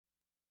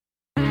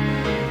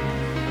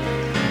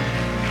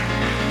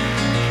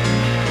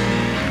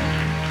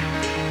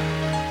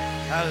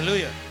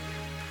Hallelujah.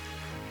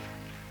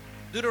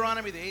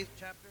 Deuteronomy, the 8th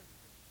chapter.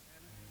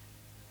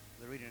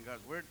 The reading of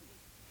God's Word.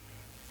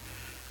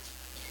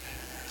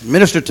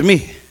 Minister to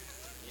me.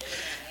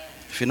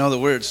 If you know the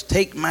words,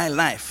 take my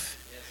life.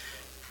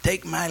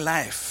 Take my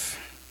life.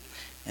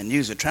 And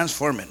use it.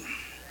 Transform it.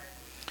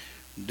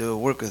 Do a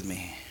work with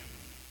me.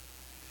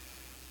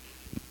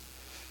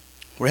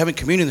 We're having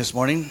communion this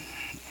morning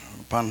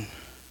upon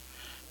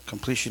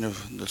completion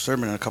of the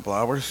sermon in a couple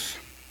hours.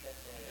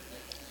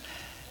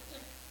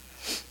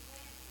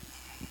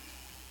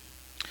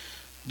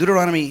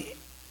 Deuteronomy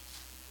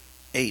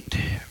 8,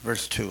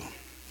 verse 2.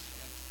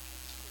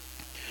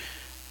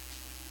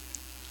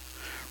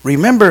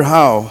 Remember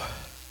how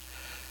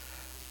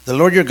the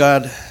Lord your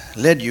God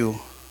led you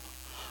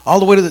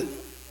all the way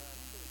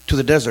to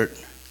the desert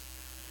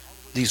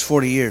these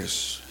 40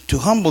 years to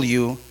humble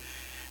you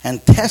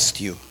and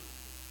test you.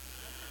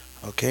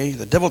 Okay?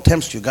 The devil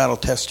tempts you, God will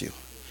test you.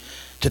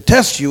 To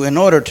test you in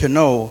order to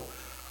know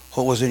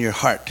what was in your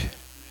heart.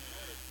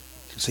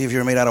 To see if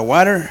you're made out of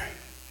water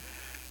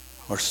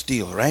or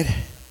steel, right?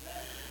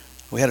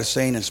 We had a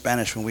saying in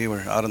Spanish when we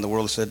were out in the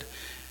world that said,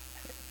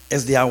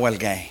 "Es de agua el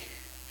guy."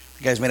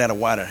 The guy's made out of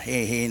water.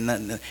 He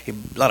a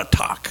lot of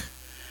talk,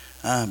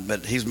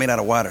 but he's made out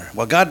of water.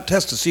 Well, God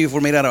tests to see if we're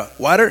made out of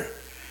water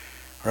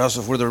or else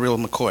if we're the real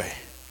McCoy.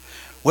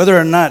 Whether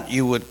or not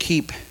you would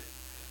keep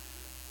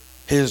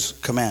his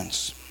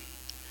commands.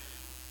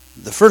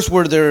 The first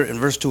word there in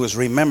verse 2 is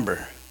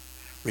remember.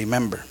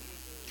 Remember.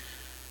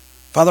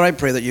 Father, I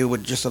pray that you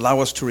would just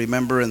allow us to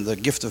remember in the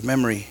gift of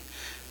memory.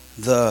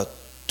 The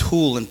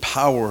tool and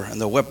power and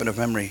the weapon of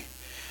memory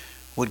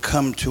would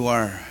come to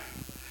our,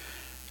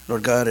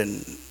 Lord God,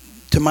 and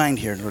to mind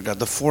here, Lord God,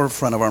 the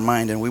forefront of our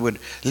mind, and we would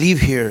leave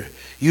here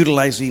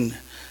utilizing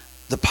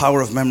the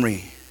power of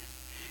memory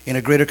in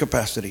a greater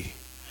capacity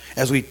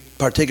as we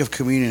partake of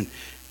communion,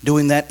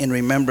 doing that in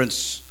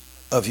remembrance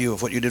of you,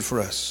 of what you did for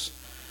us.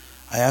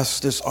 I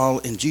ask this all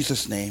in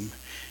Jesus' name.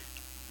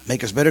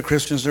 Make us better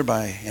Christians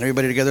thereby. And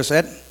everybody together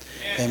said,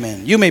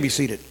 Amen. You may be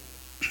seated.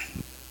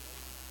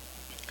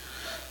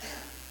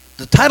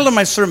 The title of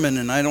my sermon,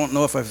 and I don't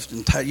know if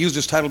I've used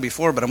this title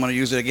before, but I'm going to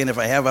use it again if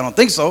I have. I don't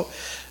think so.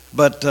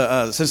 But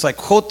since I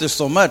quote this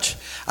so much,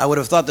 I would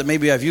have thought that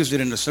maybe I've used it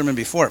in the sermon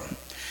before.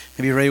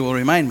 Maybe Ray will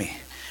remind me.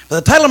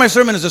 But the title of my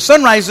sermon is The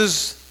Sun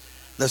Rises,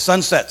 the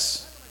Sun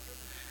Sets.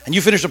 And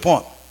you finish the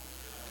poem.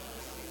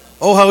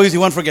 Oh, how easy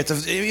one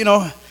forgets. You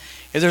know,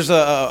 if there's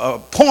a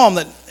poem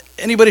that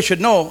anybody should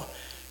know,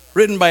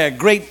 written by a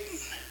great,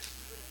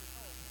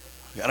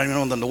 I don't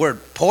even know the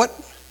word, poet?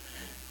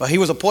 Well, he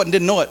was a poet and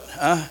didn't know it.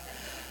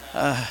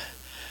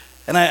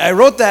 And I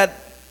wrote that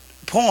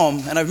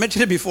poem, and I've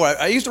mentioned it before.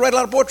 I used to write a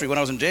lot of poetry when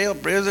I was in jail,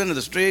 prison, in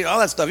the street, all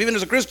that stuff. Even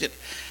as a Christian,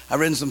 I've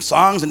written some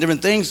songs and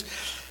different things.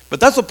 But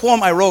that's a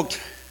poem I wrote.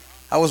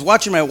 I was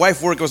watching my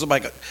wife work. It was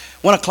like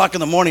 1 o'clock in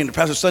the morning in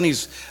Pastor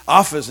Sonny's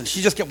office, and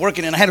she just kept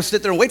working, and I had to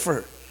sit there and wait for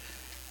her.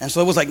 And so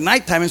it was like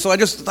nighttime, and so I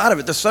just thought of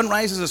it. The sun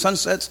rises, the sun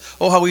sets.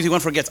 Oh, how easy one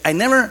forgets.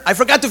 I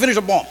forgot to finish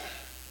a poem.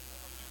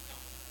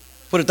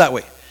 Put it that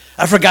way.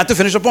 I forgot to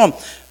finish a poem.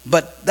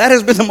 But that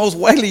has been the most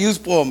widely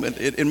used poem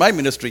in my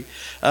ministry.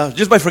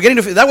 Just by forgetting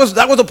to finish. That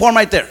was the poem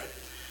right there.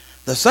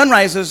 The sun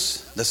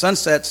rises, the sun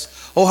sets.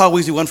 Oh, how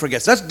easy one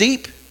forgets. That's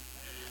deep.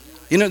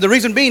 You know, the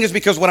reason being is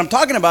because what I'm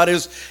talking about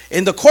is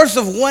in the course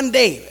of one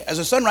day, as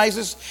the sun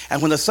rises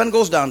and when the sun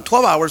goes down,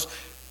 12 hours,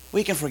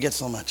 we can forget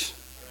so much.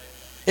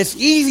 It's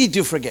easy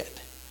to forget.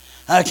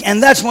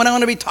 And that's what I'm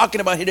going to be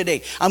talking about here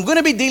today. I'm going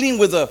to be dealing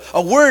with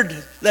a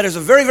word that is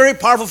a very, very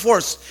powerful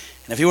force.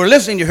 And if you were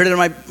listening, you heard it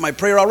in my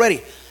prayer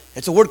already.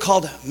 It's a word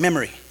called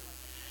memory.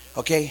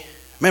 Okay?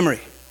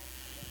 Memory.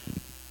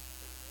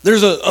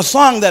 There's a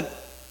song a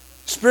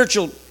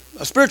spiritual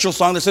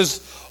song that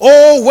says,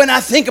 "Oh, when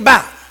I think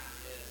about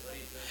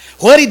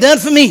what he done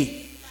for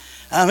me."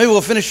 Maybe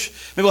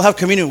we'll have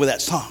communion with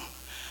that song.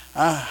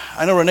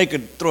 I know Renee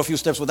could throw a few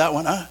steps with that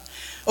one.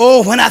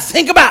 Oh, when I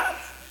think about,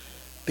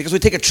 because we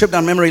take a trip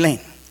down memory lane.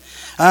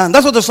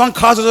 That's what the song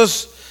causes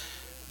us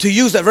to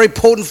use, that very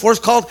potent force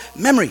called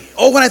memory.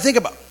 Oh, when I think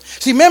about.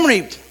 See,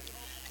 memory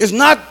is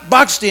not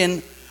boxed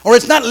in, or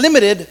it's not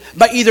limited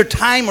by either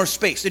time or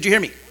space. Did you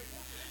hear me?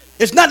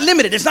 It's not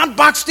limited. It's not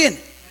boxed in.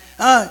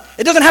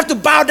 It doesn't have to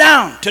bow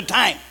down to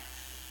time.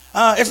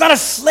 It's not a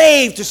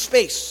slave to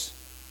space.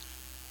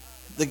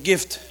 The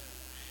gift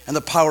and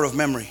the power of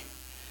memory.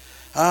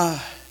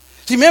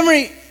 See,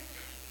 memory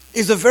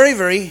is a very,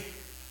 very,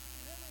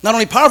 not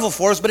only powerful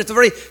force, but it's a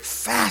very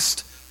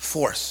fast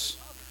force.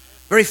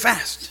 Very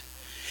fast.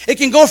 It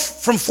can go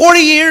from 40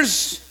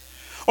 years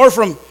or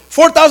from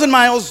 4,000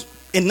 miles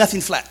in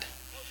nothing flat.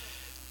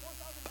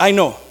 I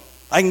know.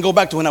 I can go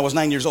back to when I was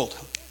 9 years old,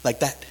 like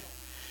that.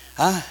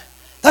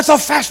 That's how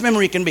fast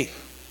memory can be.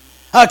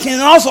 I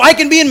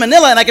can be in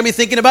Manila and I can be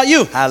thinking about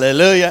you.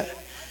 Hallelujah.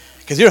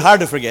 Because you're hard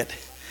to forget.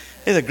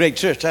 It's a great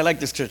church. I like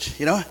this church,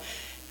 you know.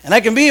 And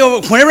I can be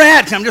over wherever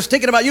I'm just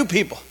thinking about you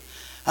people.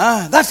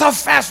 That's how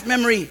fast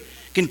memory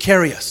can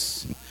carry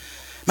us.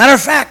 Matter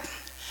of fact,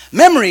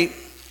 memory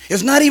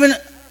is not even,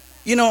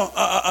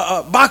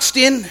 boxed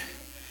in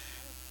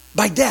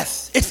by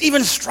death. It's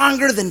even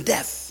stronger than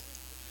death.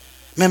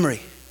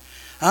 Memory.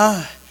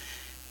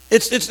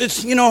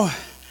 It's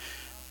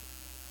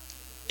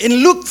in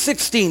Luke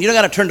 16, you don't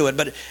got to turn to it,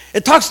 but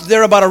it talks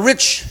there about a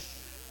rich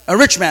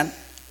man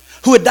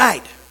who had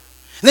died.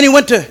 And then he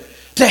went to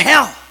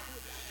hell.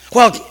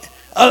 Well,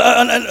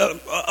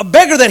 a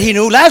beggar that he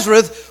knew,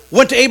 Lazarus,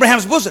 went to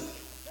Abraham's bosom.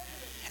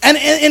 And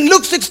in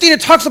Luke 16,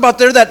 it talks about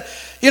there that,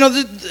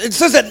 it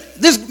says that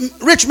this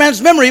rich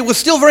man's memory was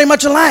still very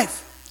much alive.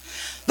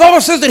 The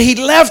Bible says that he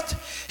left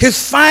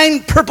his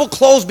fine purple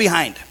clothes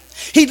behind.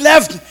 He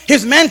left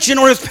his mansion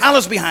or his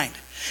palace behind.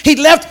 He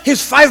left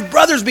his 5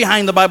 brothers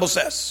behind, the Bible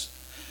says.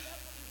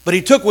 But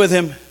he took with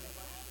him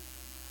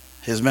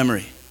his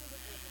memory.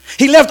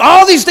 He left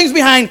all these things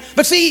behind,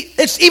 but see,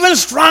 it's even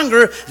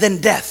stronger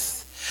than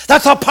death.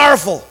 That's how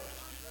powerful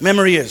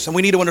memory is, and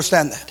we need to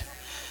understand that.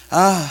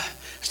 I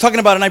was talking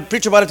about it, and I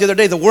preached about it the other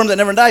day, the worm that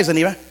never dies,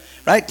 Aniva,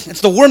 right?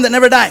 It's the worm that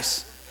never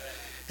dies.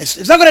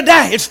 It's not going to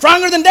die. It's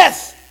stronger than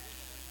death.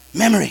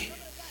 Memory.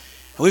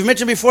 And we've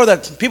mentioned before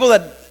that people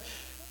that,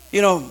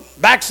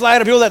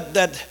 backslide, or people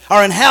that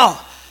are in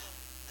hell,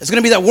 it's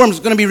going to be that worm. It's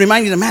going to be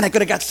reminding them, man, I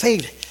could have got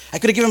saved. I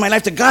could have given my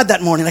life to God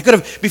that morning.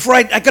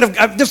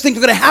 This thing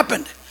could have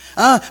happened.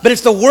 But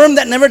it's the worm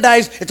that never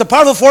dies. It's a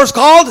powerful force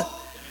called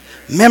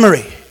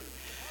memory.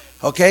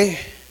 Okay?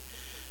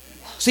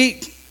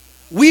 See,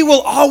 we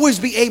will always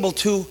be able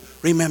to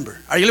remember.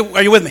 Are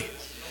you with me?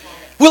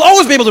 We'll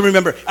always be able to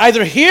remember,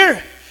 either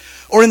here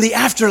or in the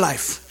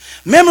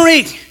afterlife.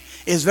 Memory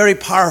is very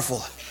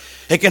powerful.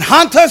 It can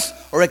haunt us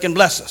or it can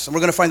bless us. And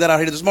we're going to find that out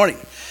here this morning.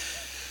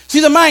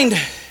 See, the mind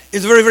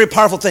is a very, very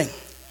powerful thing.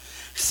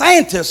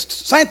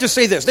 Scientists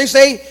say this. They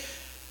say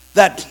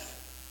that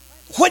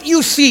what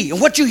you see and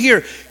what you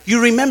hear,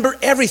 you remember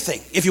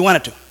everything if you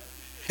wanted to.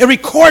 It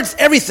records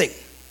everything.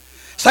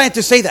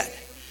 Scientists say that.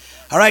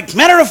 All right.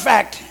 Matter of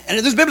fact, and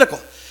it is biblical.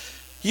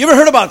 You ever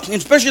heard about,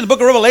 especially in the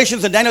book of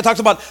Revelations, and Daniel talks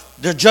about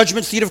the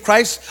judgment seat of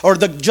Christ, or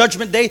the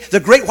judgment day,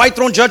 the great white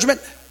throne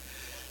judgment.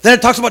 Then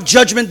it talks about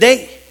judgment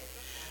day.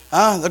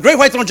 The great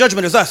white throne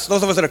judgment is us,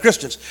 those of us that are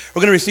Christians.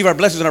 We're going to receive our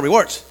blessings and our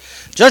rewards.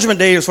 Judgment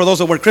day is for those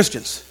that weren't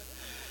Christians.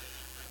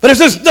 But it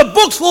says the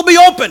books will be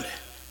opened.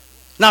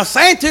 Now,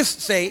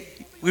 scientists say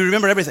we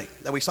remember everything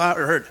that we saw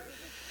or heard.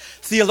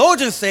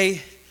 Theologians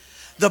say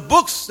the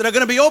books that are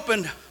going to be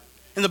opened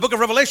in the book of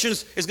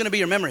Revelations is going to be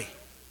your memory,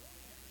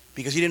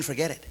 because you didn't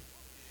forget it.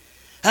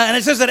 And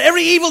it says that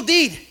every evil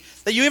deed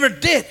that you ever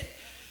did,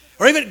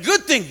 or even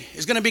good thing,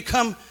 is going to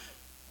become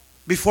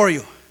before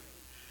you.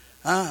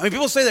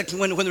 People say that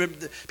when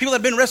the people that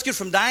have been rescued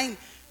from dying,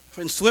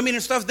 from swimming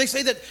and stuff, they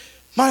say that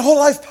my whole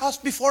life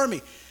passed before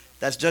me.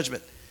 That's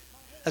judgment.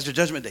 That's your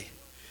judgment day.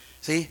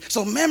 See?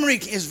 So memory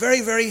is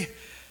very, very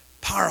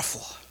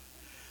powerful.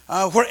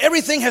 Where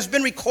everything has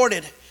been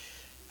recorded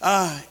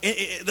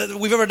that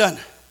we've ever done.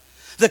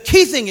 The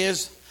key thing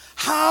is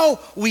how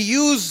we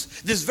use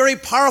this very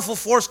powerful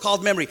force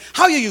called memory.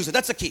 How you use it,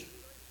 that's the key.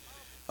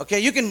 Okay,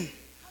 you can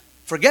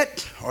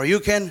forget or you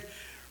can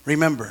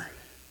remember.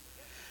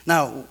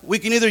 Now, we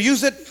can either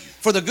use it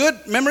for the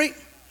good memory,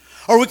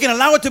 or we can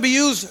allow it to be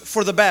used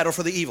for the bad or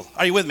for the evil.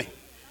 Are you with me?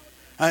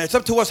 It's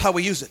up to us how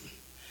we use it.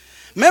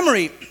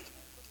 Memory,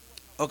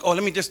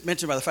 let me just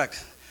mention by the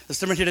fact, the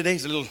sermon here today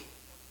is a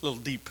little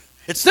deep.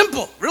 It's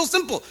simple, real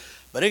simple,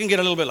 but it can get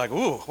a little bit like,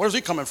 ooh, where's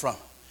he coming from?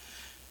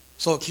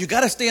 So you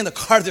got to stay in the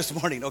car this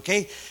morning,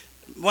 okay?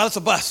 Well, it's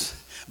a bus,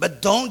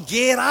 but don't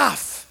get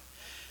off.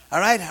 All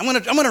right? I'm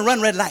gonna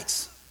run red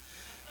lights.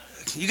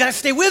 You got to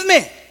stay with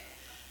me.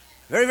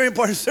 Very, very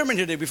important sermon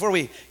today before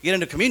we get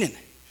into communion.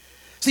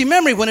 See,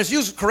 memory, when it's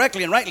used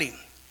correctly and rightly,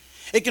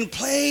 it can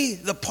play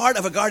the part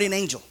of a guardian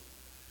angel.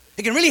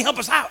 It can really help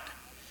us out.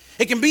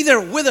 It can be there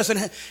with us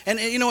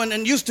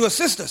and used to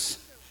assist us.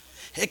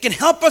 It can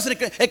help us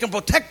and it can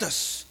protect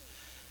us.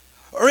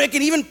 Or it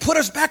can even put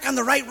us back on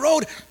the right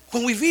road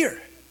when we veer.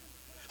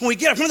 When we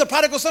get up. Remember the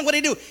prodigal son, what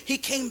did he do? He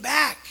came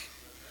back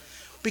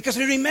because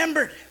he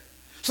remembered.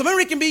 So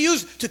memory can be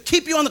used to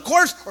keep you on the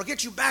course or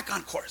get you back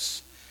on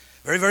course.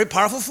 Very, very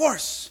powerful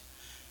force.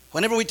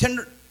 Whenever we tend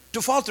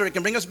to falter, it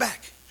can bring us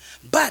back.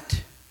 But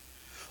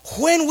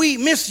when we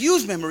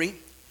misuse memory,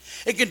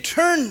 it can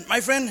turn, my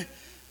friend,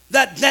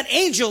 that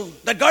angel,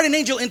 that guardian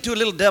angel, into a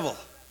little devil.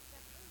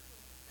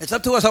 It's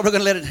up to us how we're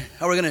going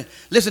to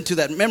listen to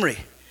that memory,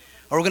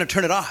 or we're going to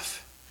turn it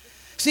off.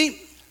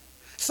 See,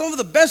 some of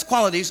the best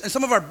qualities and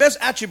some of our best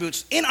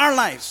attributes in our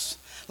lives,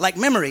 like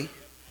memory,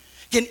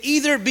 can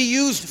either be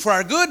used for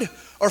our good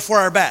or for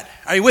our bad.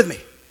 Are you with me?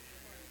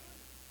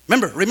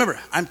 Remember,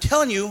 I'm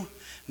telling you,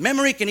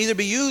 memory can either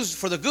be used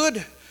for the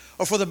good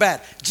or for the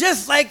bad.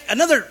 Just like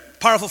another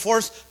powerful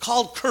force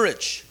called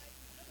courage.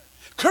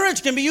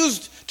 Courage can be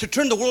used to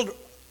turn the world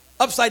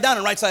upside down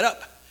and right side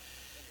up.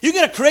 You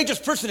get a courageous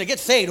person to get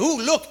saved. Ooh,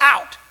 look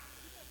out.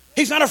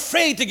 He's not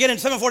afraid to get in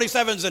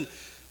 747s and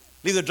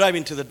leave the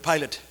driving to the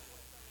pilot.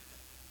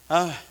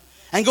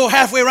 And go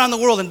halfway around the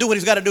world and do what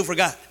he's got to do for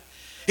God.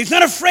 He's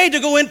not afraid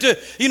to go into,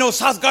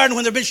 South Garden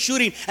when they've been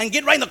shooting and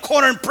get right in the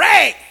corner and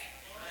pray.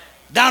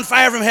 Down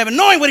fire from heaven,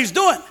 knowing what he's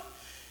doing.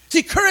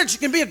 See, courage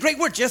can be a great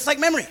word, just like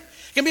memory.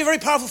 It can be a very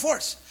powerful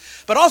force.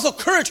 But also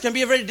courage can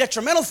be a very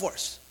detrimental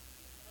force.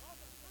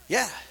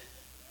 Yeah.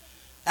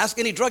 Ask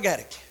any drug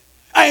addict.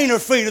 I ain't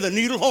afraid of the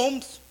needle,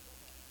 Holmes.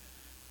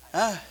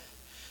 I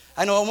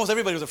know almost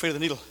everybody was afraid of the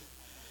needle.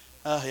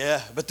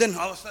 Yeah. But then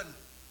all of a sudden,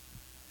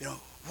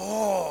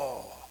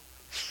 whoa.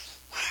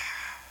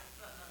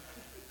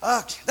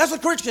 That's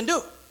what courage can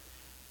do.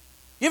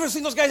 You ever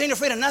seen those guys ain't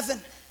afraid of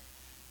nothing?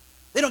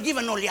 They don't give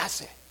a no le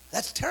hace.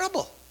 That's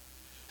terrible.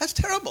 That's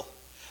terrible.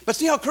 But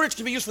see how courage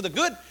can be used for the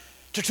good?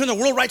 To turn the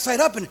world right side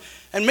up and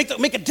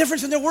make a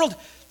difference in their world.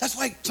 That's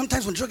why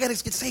sometimes when drug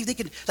addicts get saved, they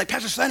can, like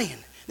Pastor Sonny,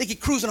 and they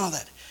get cruising and all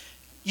that.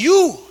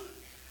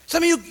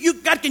 Some of you,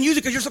 God can use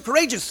it because you're so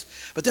courageous.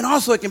 But then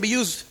also it can be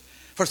used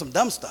for some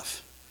dumb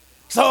stuff.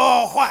 So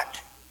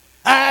what?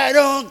 I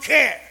don't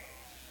care.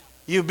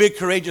 You big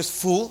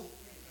courageous fool.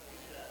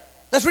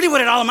 That's really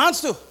what it all amounts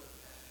to.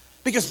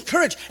 Because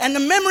courage, and the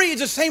memory is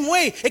the same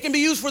way. It can be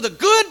used for the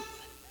good,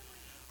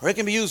 or it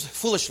can be used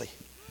foolishly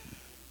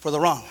for the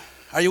wrong.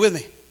 Are you with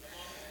me?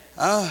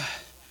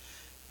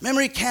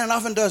 Memory can and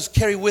often does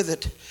carry with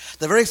it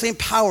the very same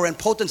power and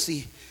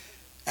potency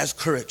as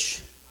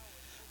courage.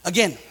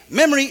 Again,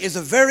 memory is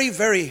a very,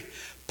 very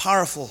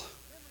powerful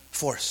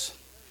force.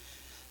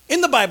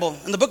 In the Bible,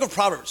 in the book of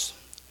Proverbs,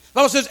 the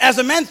Bible says, as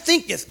a man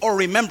thinketh or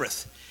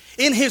remembereth,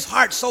 in his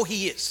heart so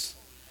he is.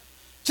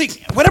 See,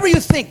 whatever you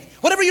think,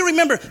 whatever you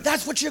remember,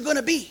 that's what you're going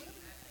to be.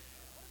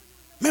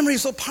 Memory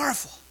is so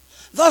powerful.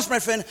 Thus, my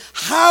friend,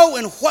 how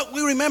and what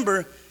we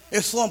remember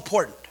is so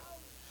important.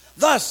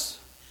 Thus,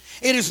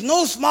 it is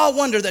no small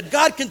wonder that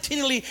God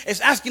continually is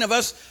asking of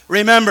us,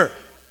 remember.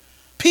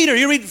 Peter,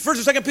 you read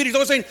 1st and 2nd Peter, he's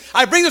always saying,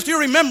 I bring this to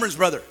your remembrance,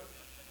 brother.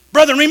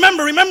 Brother,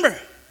 remember.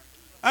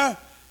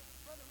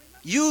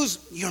 Use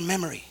your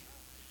memory.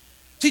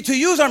 See, to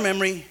use our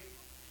memory,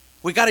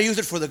 we got to use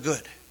it for the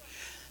good.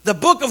 The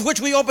book of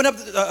which we open up,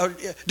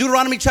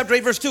 Deuteronomy chapter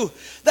 8, verse 2.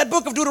 That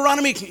book of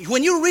Deuteronomy,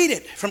 when you read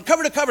it from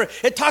cover to cover,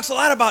 it talks a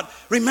lot about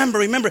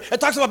remember. It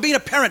talks about being a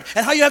parent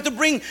and how you have to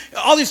bring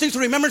all these things to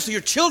remembrance to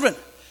your children.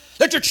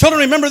 Let your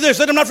children remember this.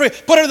 Let them not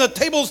forget. Put it on the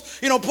tables,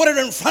 put it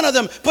in front of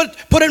them. Put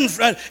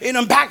it in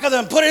the back of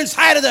them. Put it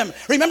inside of them.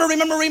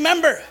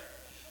 Remember.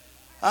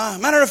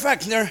 Matter of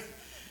fact, there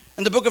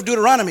in the book of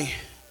Deuteronomy,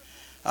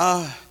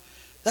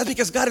 that's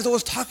because God is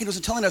always talking to us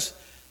and telling us,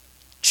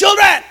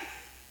 children,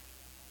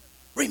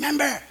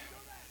 remember.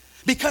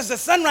 Because the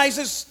sun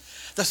rises,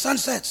 the sun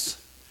sets.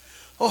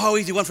 Oh, how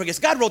easy one forgets.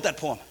 God wrote that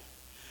poem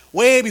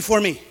way before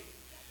me.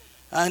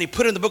 And he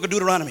put it in the book of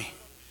Deuteronomy.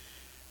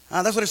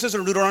 That's what it says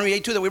in Deuteronomy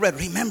 8:2 that we read.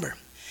 Remember.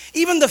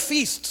 Even the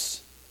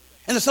feasts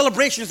and the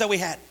celebrations that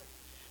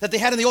they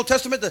had in the Old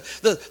Testament,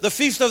 the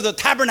feast of the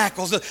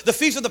tabernacles, the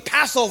feast of the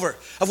Passover,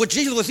 of what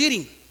Jesus was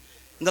eating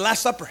in the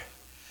Last Supper.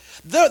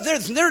 They're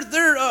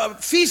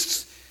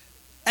feasts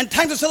and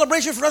times of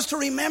celebration for us to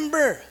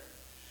remember.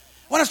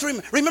 I want us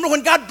to remember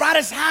when God brought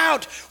us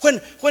out,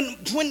 when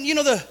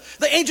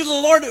the angels of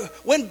the Lord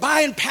went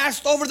by and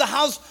passed over the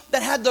house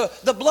that had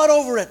the blood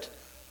over it.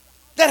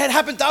 That had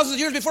happened thousands of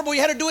years before, but we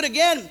had to do it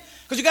again.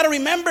 Because you got to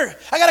remember.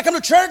 I got to come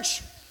to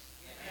church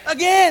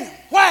again.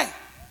 Why?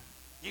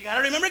 You got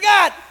to remember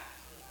God.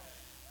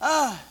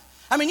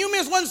 You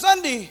miss one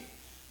Sunday,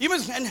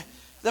 and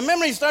the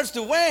memory starts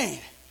to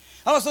wane.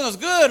 All of a sudden, those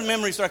good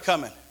memories start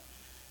coming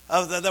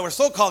that were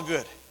so-called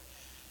good.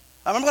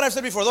 I remember what I've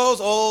said before,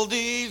 those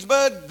oldies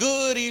but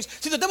goodies.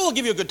 See, the devil will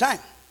give you a good time.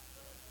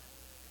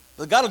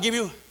 But God will give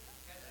you,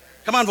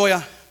 come on,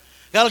 Voya.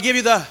 God will give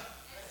you the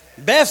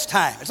best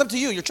time. It's up to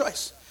you, your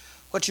choice,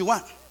 what you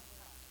want.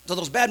 So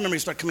those bad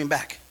memories start coming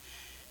back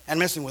and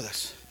messing with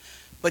us.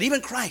 But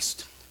even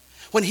Christ,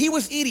 when he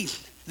was eating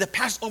the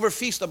Passover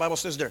feast, the Bible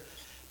says there,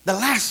 the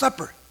Last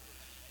Supper,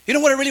 you know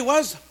what it really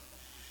was?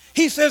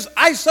 He says,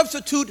 I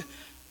substitute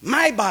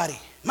my body,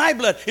 my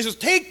blood. He says,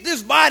 take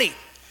this body,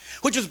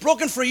 which is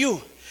broken for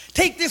you.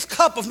 Take this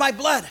cup of my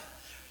blood,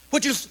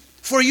 which is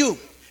for you.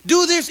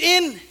 Do this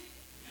in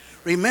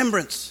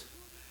remembrance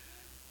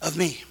of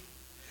me.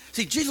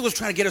 See, Jesus was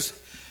trying to get us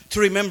to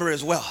remember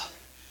as well.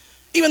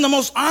 Even the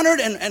most honored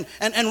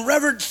and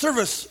revered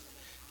service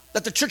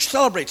that the church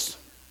celebrates,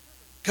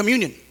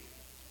 communion,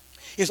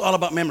 is all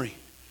about memory.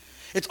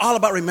 It's all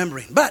about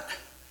remembering. But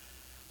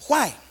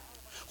why?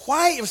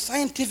 Why, if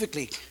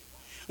scientifically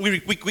we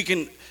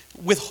can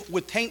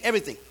withtain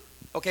everything,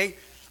 okay?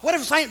 What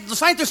if the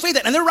scientists say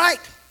that, and they're right?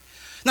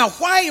 Now,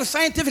 why, if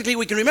scientifically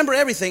we can remember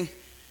everything,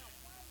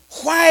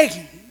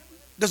 why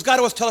does God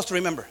always tell us to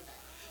remember?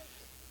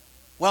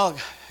 Well,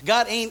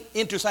 God ain't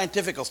into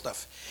scientific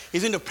stuff.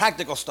 He's into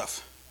practical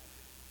stuff.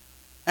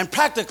 And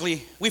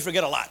practically, we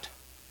forget a lot.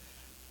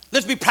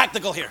 Let's be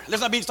practical here.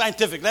 Let's not be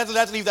scientific.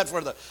 Let's leave that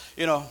for the,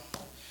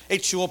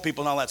 H2O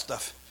people and all that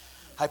stuff.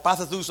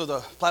 Hypothesis of the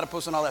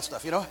platypus and all that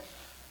stuff,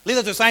 Leave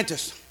that to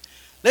scientists.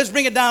 Let's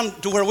bring it down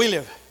to where we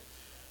live.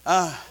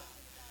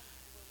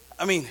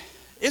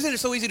 Isn't it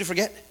so easy to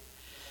forget?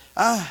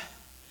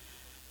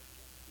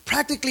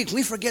 Practically,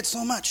 we forget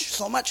so much.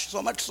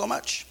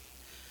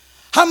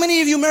 How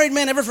many of you married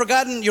men ever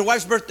forgotten your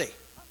wife's birthday?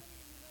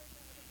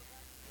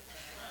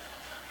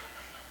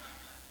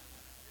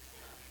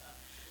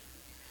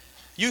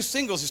 You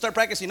singles, you start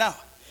practicing now.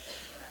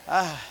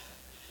 How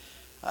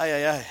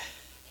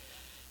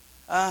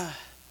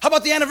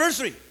about the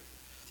anniversary?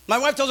 My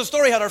wife tells a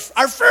story how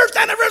our first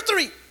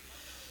anniversary.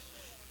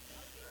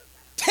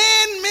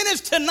 10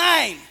 minutes to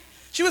 9.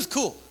 She was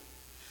cool.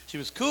 She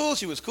was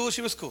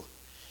cool.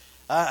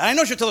 I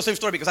know she'll tell the same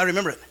story because I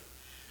remember it.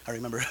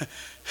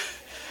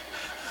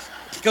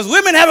 Because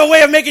women have a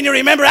way of making you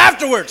remember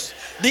afterwards.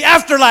 The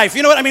afterlife.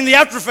 You know what I mean? The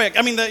after effect.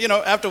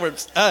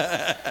 Afterwards.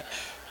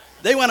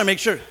 They want to make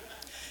sure.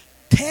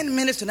 10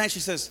 minutes to 9, she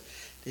says,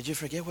 did you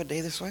forget what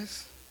day this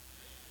was?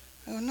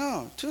 I go,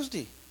 no,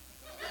 Tuesday.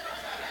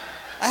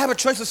 I have a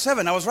choice of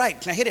 7. I was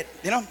right. I hit it,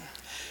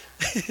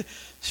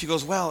 She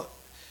goes, well,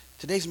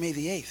 today's May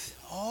the 8th.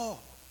 Oh.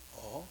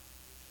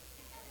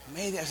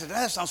 May. I said,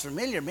 that sounds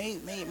familiar. May.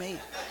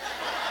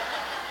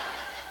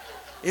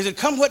 Is it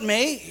come what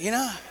may,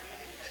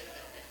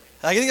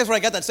 I think that's where I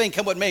got that saying,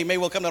 come what may. May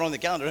will come not on the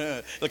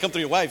calendar. It'll come through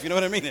your wife, you know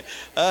what I mean?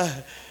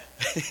 I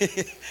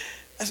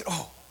said,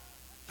 oh,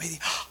 May.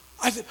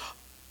 I said,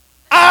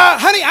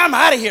 honey, I'm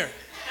out of here.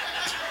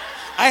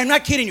 I am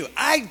not kidding you.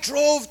 I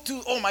drove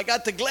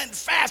to Glen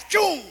fast,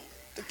 to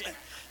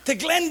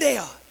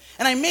Glendale.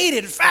 And I made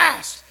it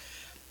fast.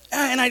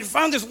 And I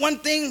found this one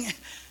thing.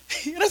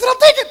 And I said, I'll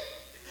take it.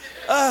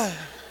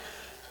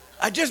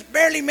 I just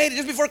barely made it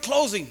just before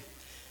closing.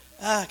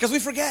 Because we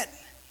forget.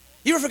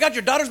 You ever forgot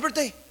your daughter's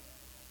birthday?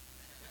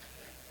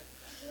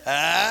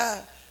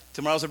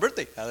 Tomorrow's her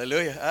birthday.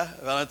 Hallelujah.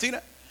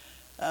 Valentina.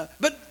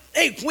 But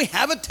hey, we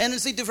have a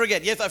tendency to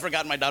forget. Yes, I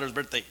forgot my daughter's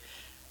birthday.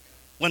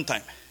 One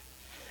time.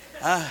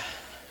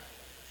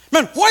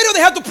 Man, why do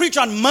they have to preach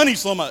on money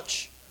so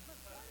much?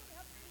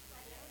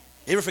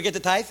 You ever forget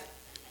the tithe?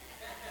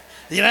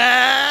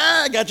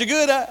 Yeah, got you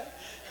good.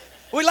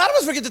 Well, a lot of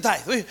us forget the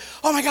tithe.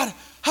 Oh my God.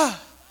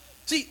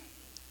 See,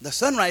 the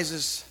sun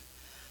rises,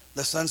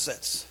 the sun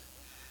sets.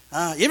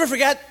 You ever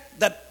forget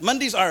that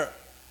Mondays are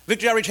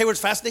Victory Outreach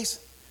Hayward's fast days?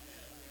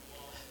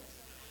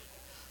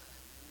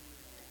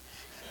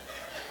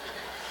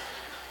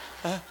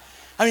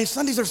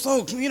 Sundays are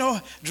so,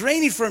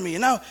 draining for me.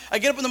 And now I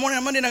get up in the morning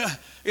on Monday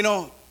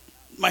and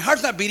my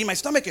heart's not beating, my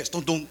stomach is.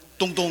 Don't.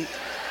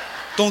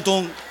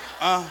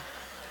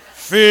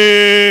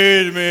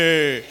 Feed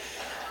me.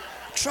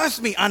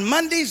 Trust me, on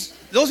Mondays,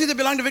 those of you that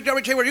belong to Victory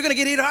Outreach Hayward, you're going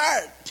to get hit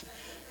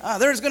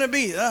hard. There's going to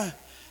be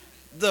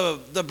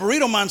the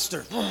burrito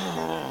monster.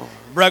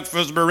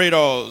 Breakfast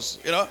burritos,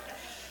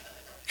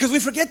 Because we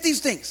forget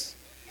these things.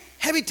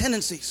 Heavy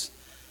tendencies.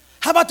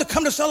 How about to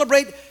come to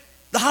celebrate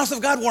the house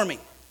of God warming?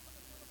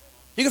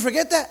 You can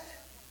forget that.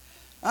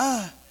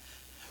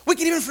 We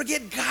can even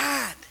forget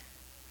God.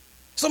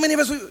 So many of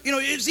us,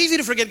 it's easy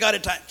to forget God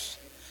at times.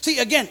 See,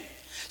 again,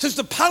 since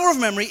the power of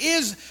memory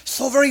is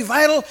so very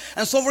vital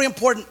and so very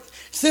important,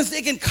 since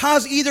it can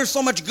cause either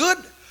so much good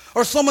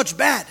or so much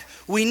bad,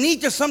 we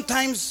need to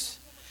sometimes,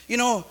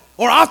 or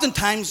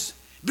oftentimes,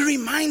 be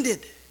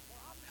reminded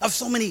of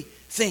so many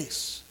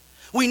things.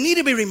 We need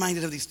to be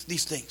reminded of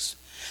these things.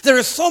 There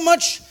is so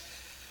much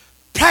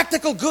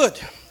practical good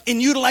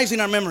in utilizing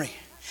our memory.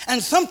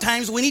 And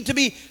sometimes we need to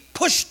be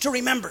pushed to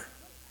remember.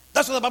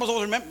 That's what the Bible's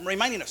always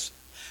reminding us.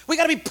 We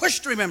got to be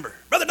pushed to remember.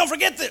 Brother, don't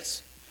forget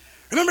this.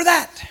 Remember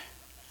that.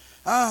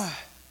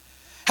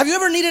 Have you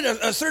ever needed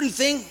a certain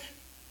thing?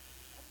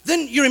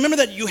 Then you remember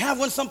that you have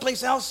one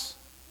someplace else,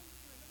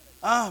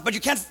 but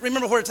you can't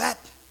remember where it's at.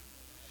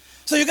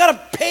 So you got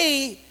to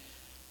pay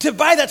to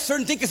buy that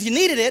certain thing because you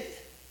needed it.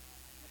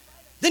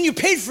 Then you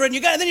paid for it,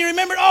 and then you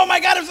remembered, oh my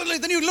God,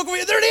 then you look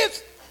over, there it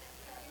is.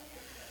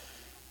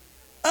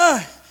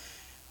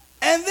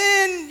 And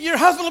then your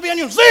husband will be on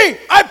you. See,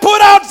 I put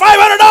out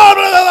 $500. Blah,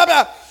 blah,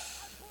 blah.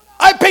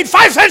 I paid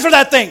 5 cents for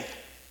that thing.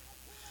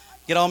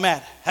 Get all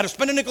mad. Had to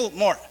spend a nickel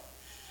more.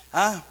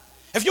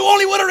 If you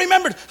only would have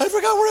remembered, I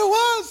forgot where it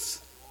was.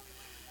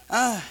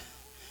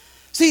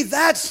 See,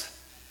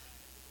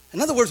 in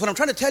other words, what I'm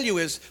trying to tell you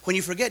is, when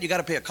you forget, you got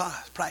to pay a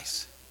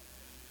price.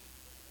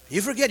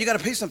 You forget, you got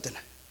to pay something.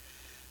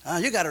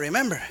 You got to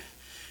remember.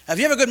 If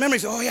you have a good memory,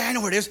 say, oh yeah, I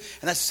know where it is,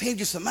 and that saved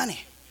you some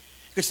money.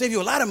 It could save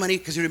you a lot of money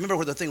because you remember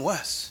where the thing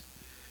was.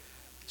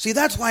 See,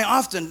 that's why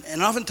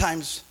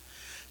oftentimes,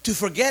 to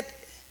forget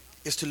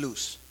is to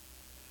lose.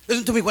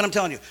 Listen to me what I'm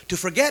telling you. To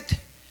forget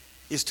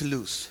is to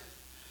lose.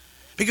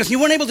 Because you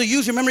weren't able to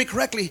use your memory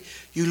correctly,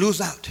 you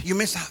lose out. You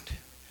miss out.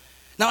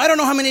 Now, I don't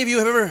know how many of you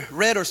have ever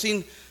read or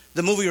seen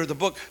the movie or the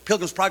book,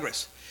 Pilgrim's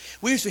Progress.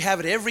 We used to have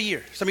it every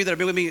year. Some of you that have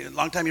been with me a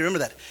long time, you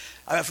remember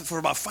that. For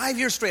about 5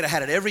 years straight, I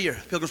had it every year,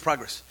 Pilgrim's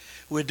Progress.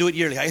 We would do it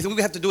yearly. I think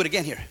we have to do it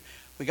again here.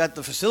 We got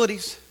the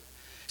facilities.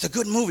 It's a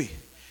good movie.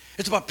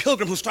 It's about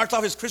Pilgrim who starts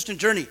off his Christian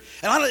journey.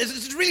 And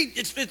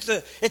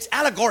it's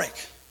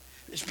allegoric.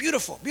 It's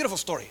beautiful, beautiful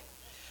story.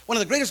 One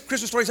of the greatest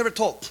Christian stories ever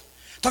told.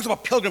 Talks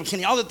about Pilgrim,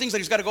 all the things that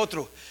he's got to go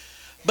through.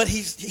 But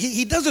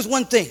he does this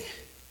one thing,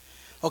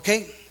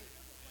 okay?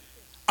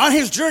 On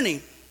his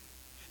journey,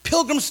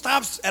 Pilgrim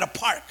stops at a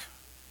park.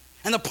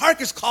 And the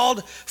park is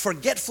called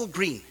Forgetful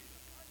Green.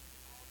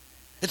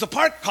 It's a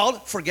park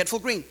called Forgetful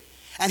Green.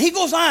 And he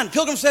goes on,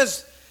 Pilgrim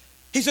says,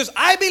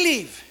 I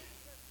believe,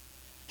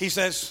 he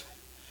says,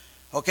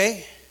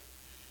 Okay?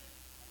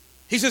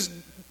 He says,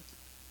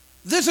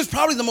 this is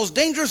probably the most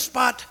dangerous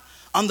spot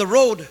on the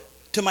road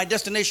to my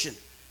destination,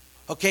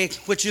 okay,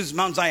 which is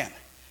Mount Zion.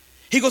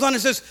 He goes on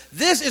and says,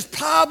 this is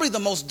probably the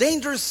most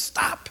dangerous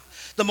stop,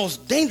 the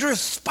most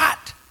dangerous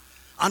spot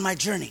on my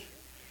journey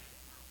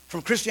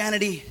from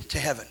Christianity to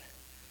heaven.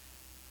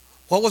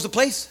 What was the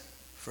place?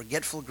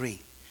 Forgetful Green.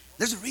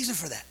 There's a reason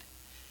for that.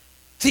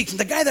 See,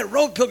 the guy that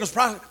wrote Pilgrim's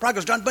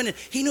Progress, John Bunyan,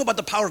 he knew about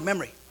the power of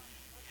memory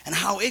and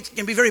how it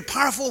can be very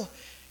powerful,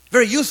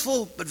 very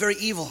useful, but very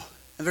evil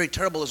and very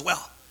terrible as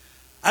well.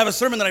 I have a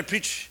sermon that I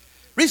preached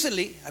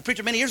recently. I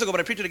preached it many years ago,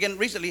 but I preached it again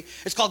recently.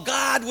 It's called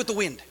God with the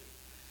Wind.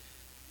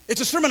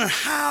 It's a sermon on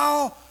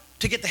how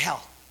to get to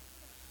hell,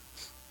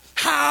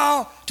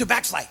 how to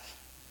backslide.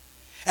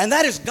 And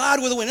that is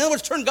God with the wind. In other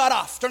words, turn God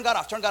off, turn God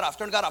off, turn God off,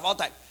 turn God off all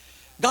the time.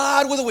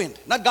 God with the wind,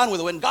 not gone with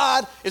the wind.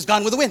 God is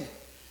gone with the wind.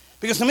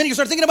 Because the minute you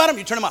start thinking about him,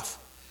 you turn him off.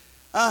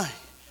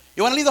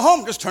 You want to leave the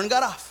home, just turn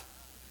God off.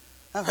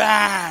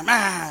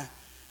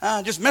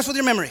 Just mess with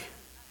your memory.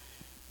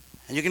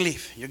 And you can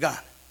leave. You're gone.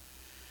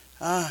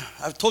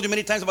 I've told you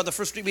many times about the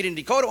first street meeting in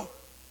Dakota.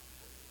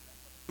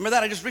 Remember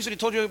that? I just recently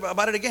told you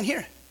about it again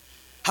here.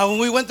 How when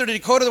we went there to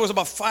Dakota, there was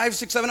about 5,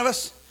 6, 7 of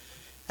us.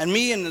 And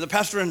me and the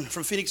pastor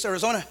from Phoenix,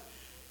 Arizona.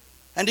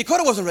 And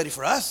Dakota wasn't ready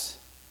for us.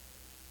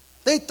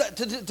 To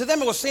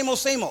them, it was same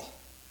old.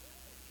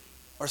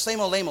 Or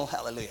same old, lame old,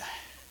 hallelujah.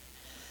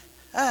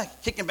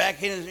 Kicking back,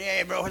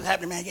 hey, bro, what's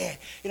happening, man? Yeah.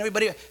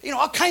 Everybody,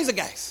 all kinds of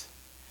guys.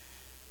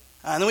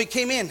 And then we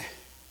came in.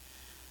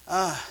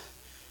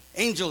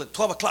 Angel at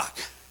 12 o'clock.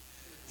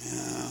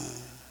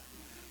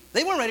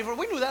 They weren't ready for it.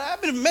 We knew that.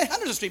 I've been in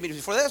hundreds of street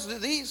meetings before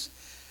these.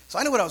 So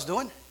I knew what I was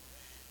doing.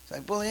 So I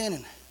pull in,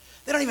 and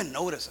they don't even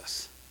notice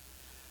us.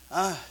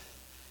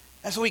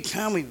 And so we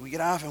come, we get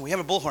off, and we have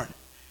a bullhorn.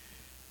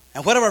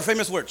 And what are our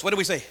famous words? What do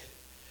we say?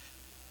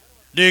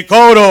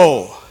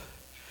 Dakota.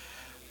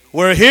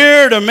 We're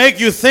here to make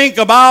you think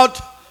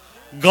about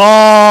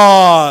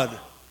God.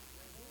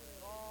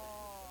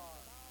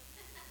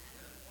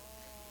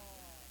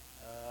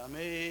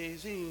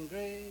 Amazing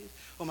grace.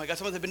 Oh my God,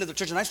 some of them have been to the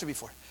church in Ister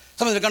before.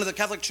 Some of them have gone to the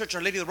Catholic Church,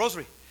 Our Lady of the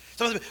Rosary.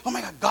 Some of them, oh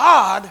my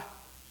God.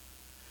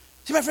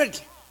 See, my friend,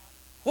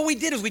 what we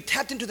did is we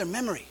tapped into their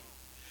memory.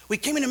 We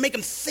came in to make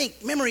them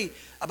think, memory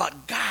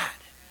about God.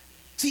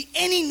 See,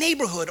 any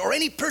neighborhood or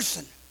any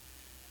person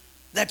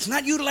that's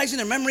not utilizing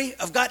their memory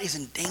of God is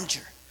in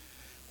danger.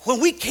 When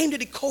we came to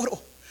Dakota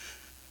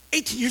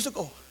 18 years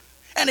ago,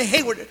 and in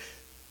Hayward,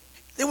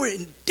 they were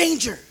in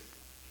danger,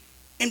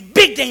 in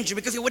big danger,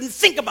 because they wouldn't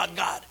think about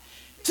God.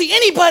 See,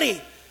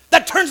 anybody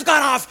that turns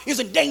God off is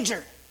in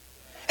danger.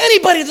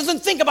 Anybody that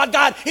doesn't think about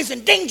God is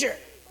in danger.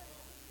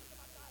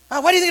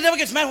 Why do you think the devil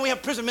gets mad when we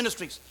have prison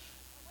ministries?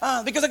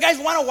 Because the guys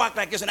want to walk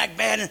like this and act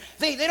bad, and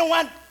they don't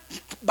want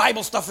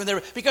Bible stuff in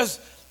there because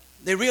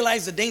they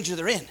realize the danger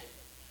they're in.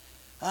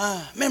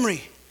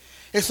 Memory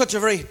is such a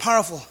very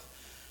powerful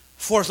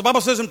force. The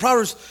Bible says in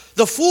Proverbs,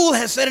 the fool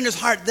has said in his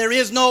heart, there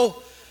is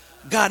no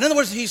God. In other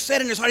words, he said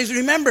in his heart, he's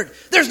remembered,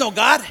 there's no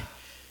God.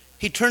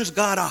 He turns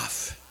God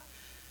off.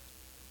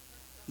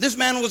 This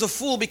man was a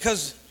fool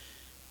because,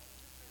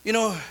 he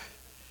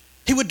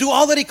would do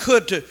all that he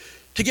could to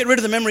get rid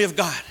of the memory of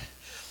God.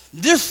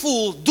 This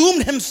fool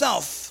doomed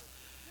himself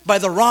by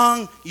the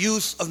wrong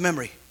use of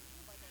memory.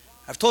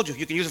 I've told you,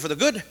 you can use it for the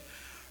good, or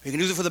you can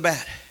use it for the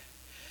bad.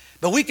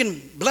 But we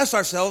can bless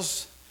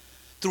ourselves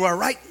through our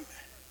right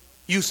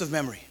use of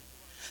memory.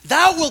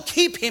 Thou wilt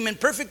keep him in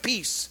perfect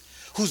peace,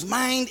 whose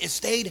mind is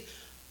stayed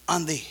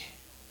on thee.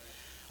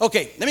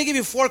 Okay, let me give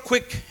you 4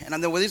 quick, and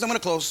with these I'm going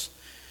to close,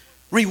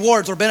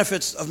 rewards or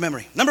benefits of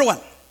memory. Number 1,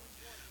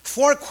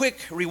 4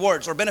 quick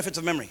rewards or benefits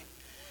of memory.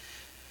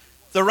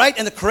 The right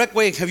and the correct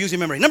way of using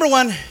memory. Number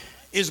 1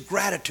 is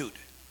gratitude.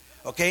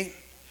 Okay?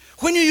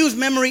 When you use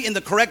memory in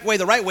the correct way,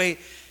 the right way,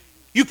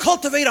 you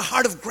cultivate a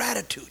heart of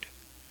gratitude.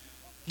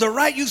 The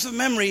right use of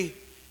memory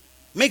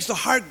makes the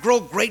heart grow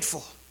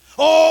grateful.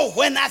 Oh,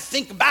 when I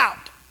think about.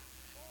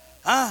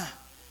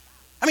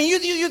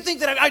 You think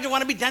that I just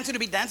want to be dancing to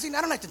be dancing?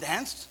 I don't like to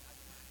dance.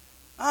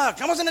 I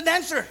wasn't a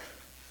dancer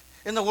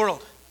in the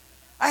world.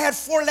 I had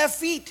 4 left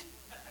feet.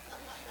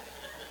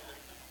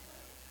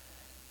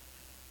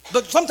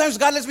 But sometimes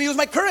God lets me use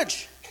my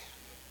courage.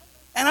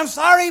 And I'm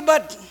sorry,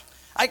 but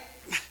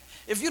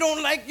if you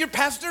don't like your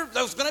pastor,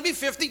 there's going to be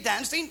 50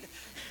 dancing.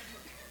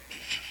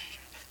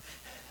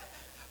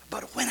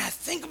 But when I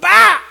think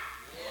about,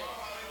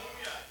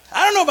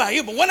 I don't know about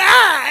you, but when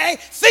I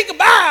think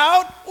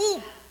about,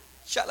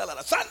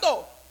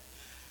 Santo.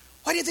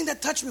 Why do you think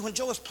that touched me when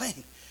Joe was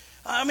playing?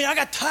 I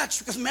got touched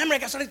because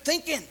memory, I started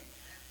thinking,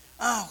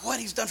 what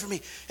he's done for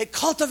me. It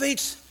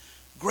cultivates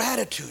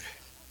gratitude.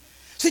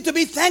 See, to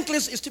be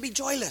thankless is to be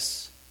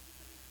joyless.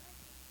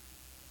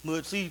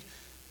 What's he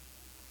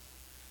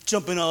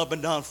jumping up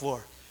and down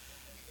for?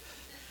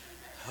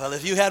 Well,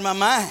 if you had my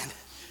mind.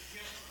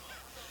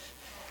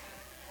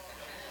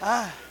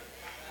 I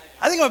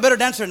think I'm a better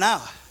dancer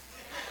now.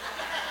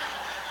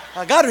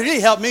 God really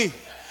helped me.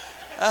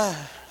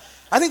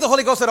 I think the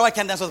Holy Ghost said, I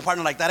can't dance with a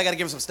partner like that. I got to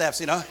give him some steps,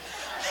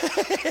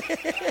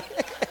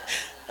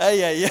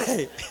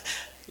 Hey.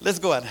 Let's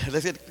go on.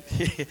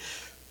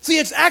 See,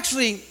 it's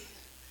actually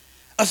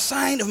a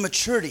sign of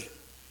maturity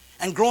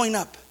and growing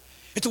up.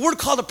 It's a word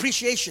called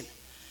appreciation.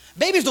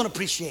 Babies don't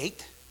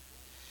appreciate.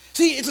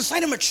 See, it's a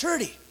sign of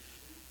maturity.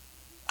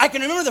 I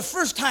can remember the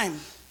first time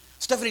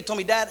Stephanie told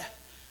me, Dad,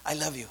 I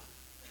love you.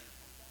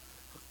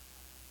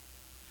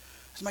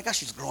 I said, my God,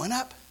 she's growing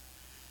up.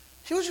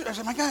 I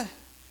said, my God.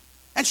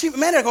 And she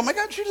met her. I go, my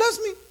God, she loves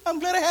me. I'm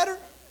glad I had her.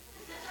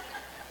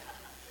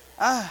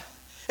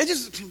 It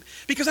just,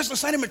 because that's a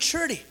sign of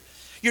maturity.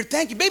 You're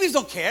thanking. Babies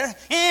don't care.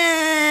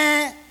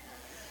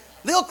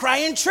 They'll cry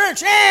in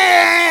church.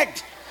 They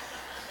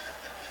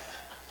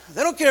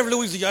don't care if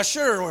Louis is the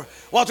usher or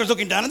Walter's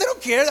looking down, and they don't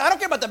care. I don't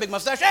care about that big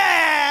mustache.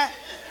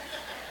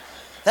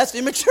 That's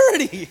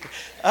immaturity.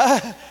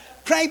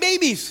 Crying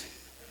babies.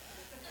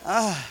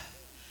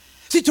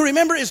 See, to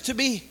remember is to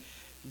be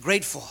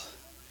grateful.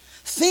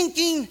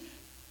 Thinking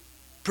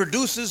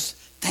produces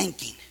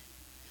thanking.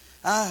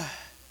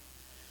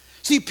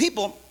 See,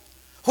 people,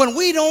 when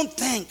we don't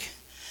thank,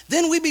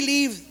 then we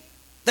believe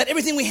that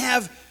everything we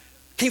have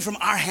came from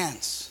our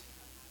hands.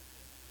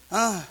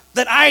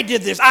 That I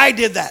did this, I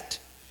did that.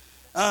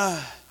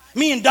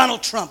 Me and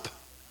Donald Trump.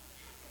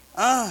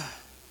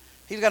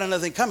 He's got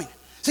another thing coming.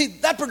 See,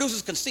 that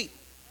produces conceit.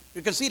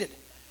 You're conceited.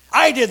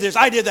 I did this,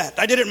 I did that.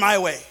 I did it my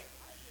way.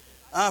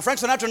 Frank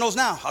Sinatra knows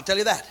now, I'll tell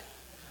you that.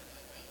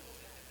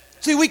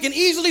 See, we can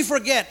easily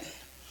forget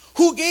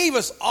who gave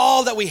us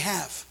all that we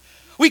have.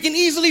 We can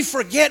easily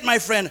forget, my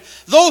friend,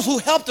 those who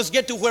helped us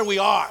get to where we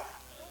are.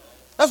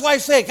 That's why I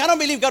say, I don't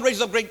believe God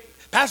raises up great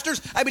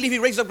pastors. I believe he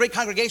raises up great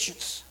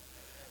congregations.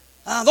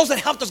 Those that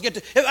helped us get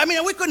to, I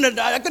couldn't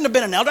have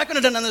been an elder. I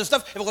couldn't have done none of this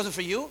stuff if it wasn't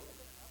for you.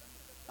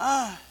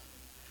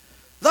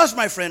 Thus,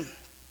 my friend,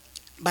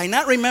 by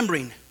not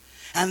remembering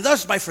and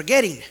thus by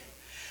forgetting,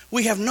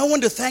 we have no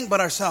one to thank but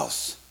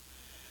ourselves.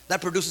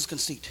 That produces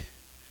conceit.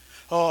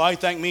 Oh, I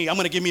thank me. I'm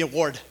going to give me an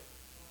award.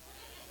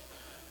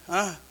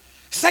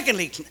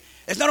 Secondly,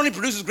 it not only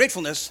produces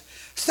gratefulness.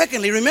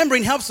 Secondly,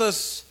 remembering helps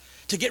us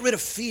to get rid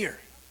of fear.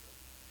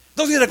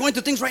 Those of you that are going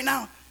through things right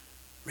now,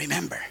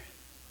 remember.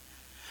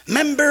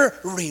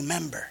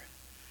 Remember.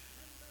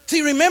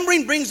 See,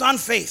 remembering brings on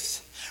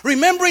faith.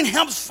 Remembering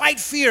helps fight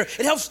fear.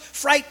 It helps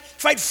fight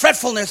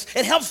fretfulness.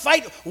 It helps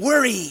fight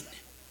worrying.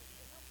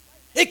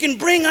 It can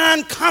bring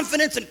on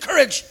confidence and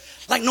courage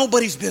like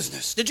nobody's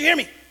business. Did you hear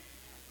me?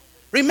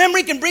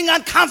 Remembering can bring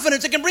on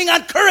confidence. It can bring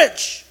on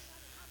courage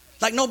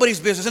like nobody's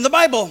business. In the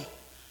Bible,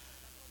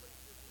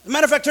 as a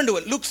matter of fact, turn to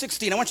it. Luke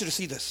 16. I want you to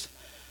see this.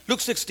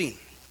 Luke 16. It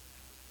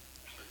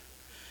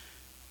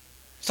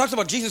talks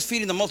about Jesus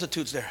feeding the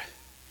multitudes there.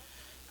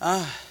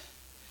 But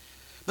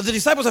the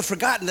disciples have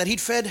forgotten that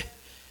he'd fed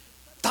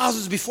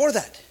thousands before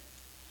that.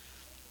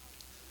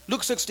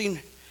 Luke 16,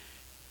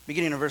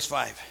 beginning in verse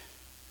 5.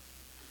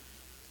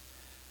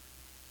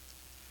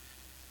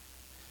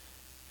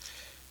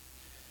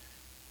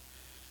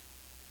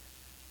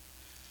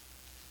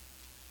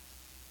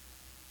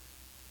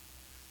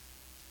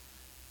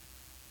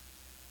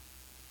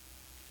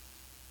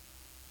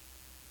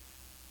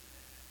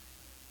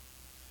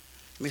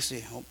 Let me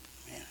see. Oh,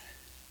 man.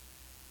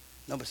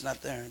 No, but it's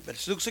not there. But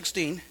it's Luke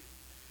 16.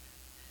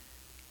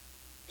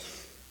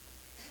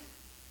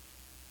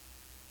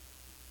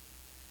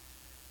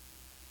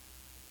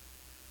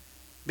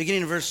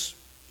 Beginning in verse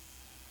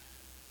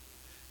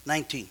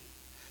 19.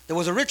 There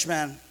was a rich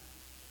man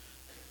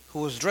who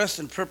was dressed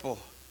in purple.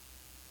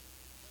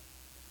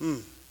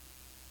 Nope.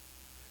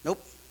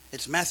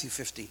 It's Matthew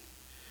 15.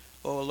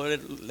 Oh,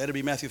 Lord, let it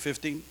be Matthew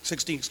 15.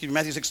 16, excuse me,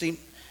 Matthew 16.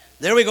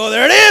 There we go.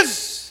 There it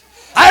is.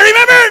 I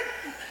remembered.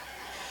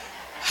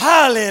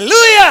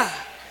 Hallelujah.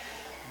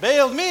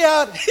 Bailed me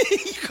out.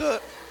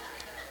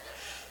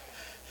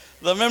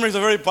 The memories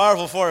are very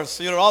powerful for us.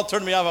 You know, all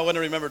turned me off. I wouldn't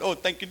have remembered. Oh,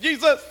 thank you,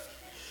 Jesus.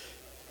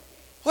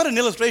 What an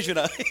illustration.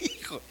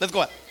 Let's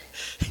go on.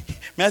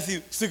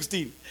 Matthew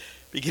 16,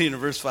 beginning in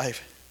verse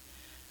 5.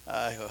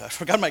 I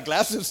forgot my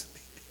glasses.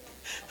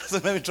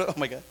 Oh,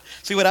 my God.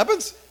 See what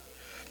happens?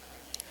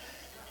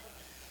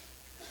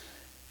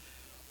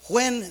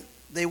 When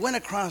they went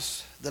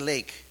across the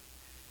lake,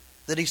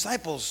 the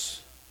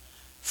disciples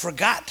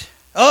forgot.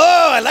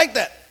 Oh, I like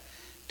that.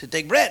 To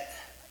take bread.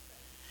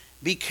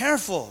 Be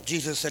careful,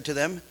 Jesus said to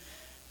them.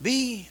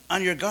 Be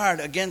on your guard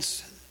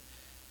against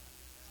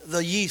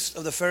the yeast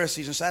of the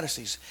Pharisees and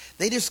Sadducees.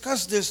 They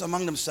discussed this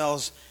among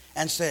themselves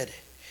and said,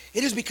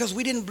 it is because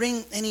we didn't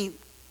bring any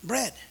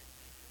bread.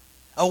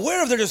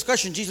 Aware of their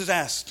discussion, Jesus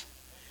asked,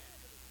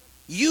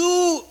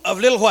 you of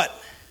little what?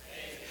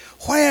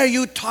 Why are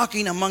you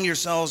talking among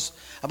yourselves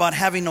about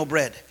having no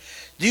bread?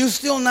 Do you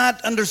still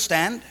not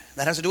understand?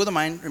 That has to do with the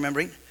mind,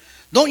 remembering.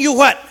 Don't you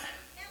what?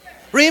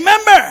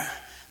 Remember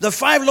the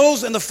 5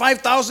 loaves and the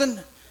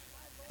 5,000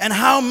 and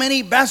how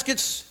many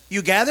baskets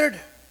you gathered?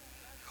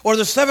 Or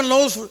the 7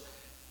 loaves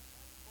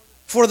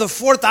for the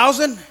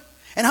 4,000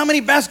 and how many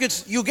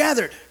baskets you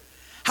gathered?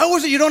 How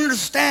was it you don't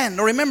understand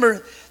or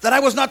remember that I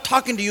was not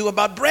talking to you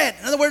about bread?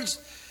 In other words,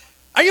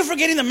 Are you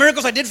forgetting the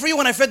miracles I did for you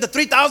when I fed the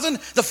 3,000,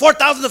 the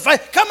 4,000, the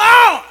 5? Come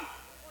on.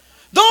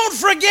 Don't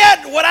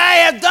forget what I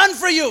have done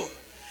for you.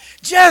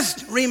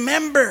 Just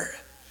remember.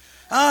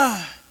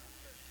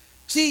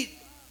 See,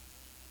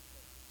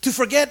 to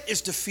forget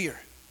is to fear.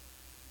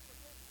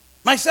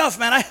 Myself,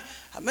 man,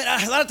 a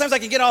lot of times I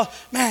can get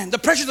the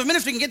pressures of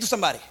ministry can get to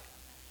somebody.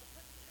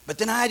 But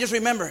then I just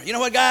remember, you know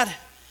what, God?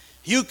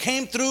 You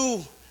came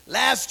through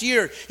last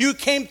year. You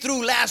came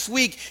through last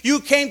week. You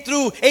came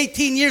through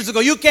 18 years ago.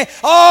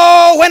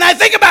 When I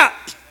think about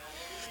it,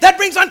 that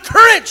brings on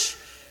courage.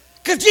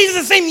 Because Jesus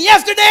is the same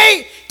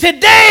yesterday,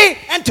 today,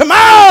 and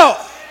tomorrow.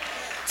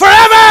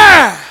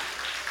 Forever.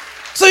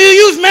 So you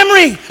use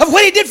memory of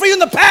what he did for you in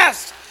the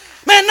past.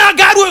 Man, now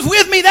God was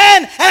with me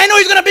then, and I know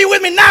he's going to be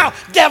with me now.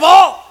 Devil,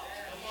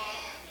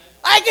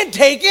 I can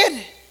take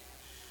it.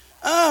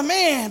 Oh,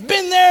 man,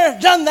 been there,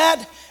 done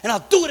that, and I'll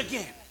do it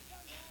again.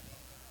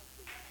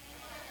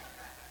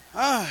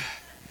 I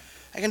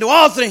can do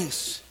all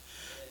things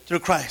through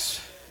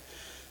Christ.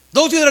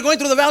 Those of you that are going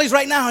through the valleys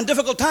right now in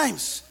difficult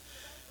times,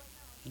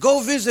 go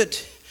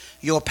visit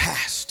your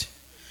past.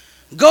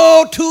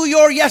 Go to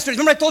your yesterday.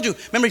 Remember I told you,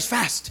 memory's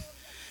fast.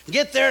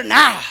 Get there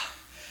now.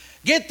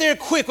 Get there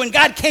quick when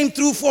God came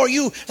through for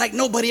you like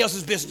nobody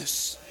else's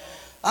business.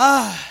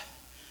 Then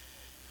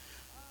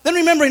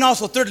remembering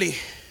also, thirdly,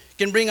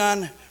 can bring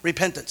on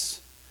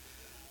repentance.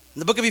 In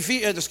the book of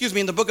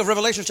in the book of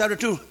Revelation, chapter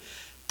 2,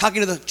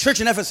 talking to the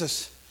church in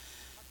Ephesus,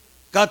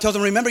 God tells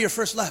them, remember your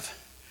first love.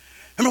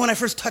 Remember when I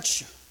first touched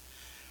you.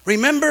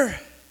 Remember,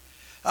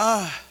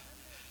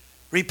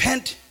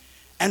 repent,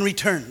 and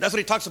return. That's what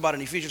he talks about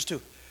in Ephesians 2.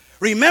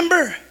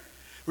 Remember,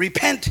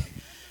 repent,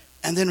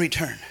 and then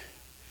return.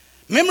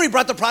 Memory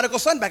brought the prodigal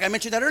son back. I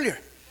mentioned that earlier.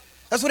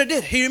 That's what it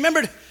did. He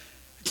remembered,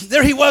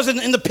 there he was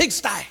in the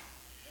pigsty.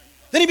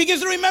 Then he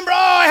begins to remember,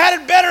 I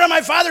had it better in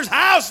my father's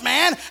house,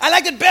 man. I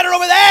liked it better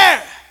over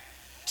there.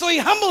 So he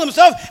humbled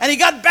himself, and he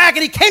got back,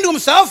 and he came to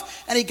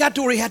himself, and he got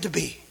to where he had to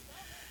be.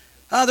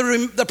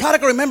 The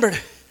prodigal remembered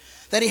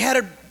that he had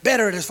it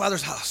better at his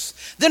father's house.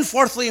 Then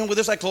fourthly, and with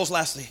this I close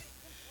lastly,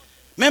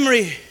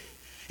 memory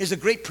is a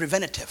great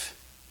preventative.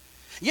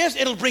 Yes,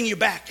 it'll bring you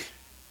back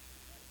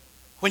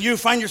when you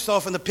find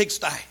yourself in the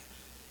pigsty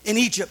in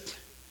Egypt,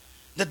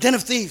 the den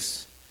of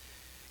thieves.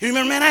 You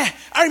remember, man,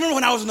 I remember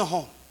when I was in the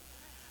home.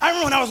 I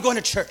remember when I was going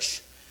to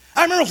church.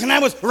 I remember when I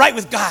was right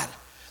with God.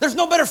 There's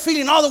no better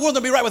feeling in all the world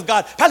than to be right with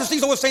God. Pastor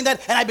Steve's always saying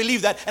that, and I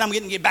believe that, and I'm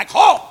getting it back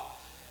home.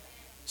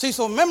 See,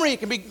 so memory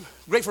can be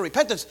great for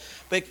repentance,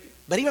 but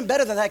even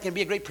better than that, it can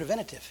be a great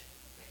preventative.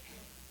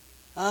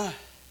 And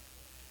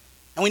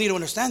we need to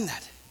understand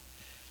that.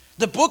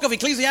 The book of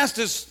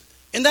Ecclesiastes,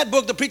 in that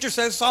book, the preacher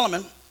says,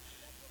 Solomon,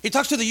 he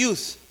talks to the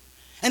youth,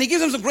 and he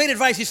gives them some great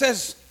advice. He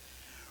says,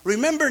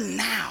 remember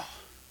now.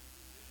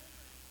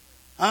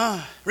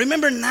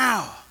 Remember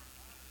now.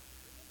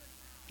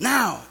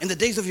 Now, in the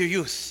days of your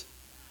youth.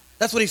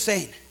 That's what he's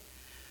saying.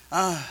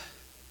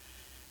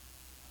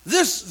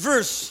 This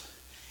verse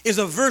is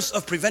a verse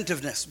of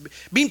preventiveness.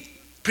 Being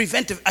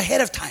preventive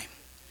ahead of time.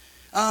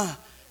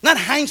 Not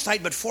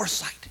hindsight, but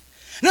foresight.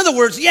 In other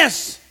words,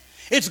 yes,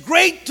 it's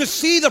great to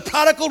see the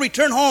prodigal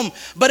return home,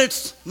 but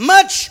it's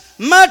much,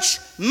 much,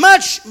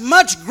 much,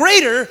 much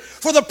greater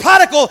for the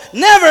prodigal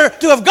never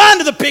to have gone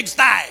to the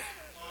pigsty.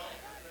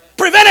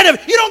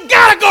 Preventative. You don't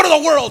got to go to the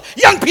world,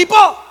 young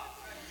people.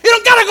 You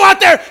don't got to go out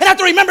there and have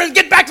to remember and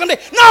get back someday.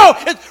 No,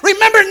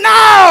 remember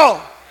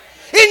now,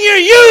 in your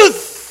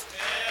youth,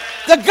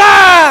 the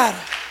God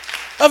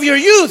of your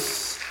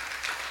youth.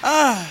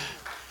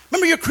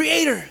 Remember your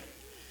Creator.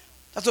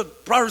 That's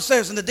what Proverbs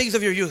says, in the days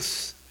of your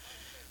youth.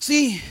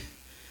 See,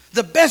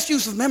 the best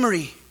use of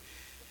memory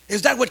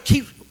is that what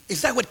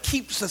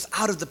keeps us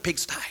out of the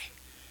pigsty.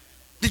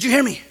 Did you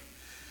hear me?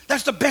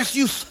 That's the best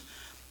use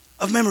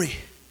of memory.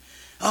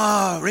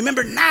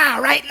 Remember now,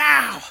 right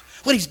now,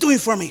 what he's doing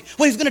for me,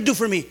 what he's going to do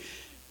for me.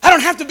 I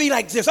don't have to be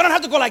like this. I don't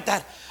have to go like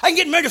that. I can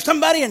get married to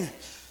somebody and,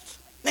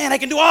 man, I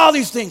can do all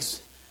these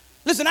things.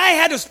 Listen, I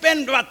had to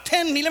spend about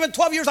 10, 11,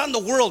 12 years out in the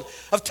world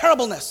of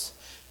terribleness.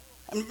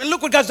 And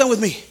look what God's done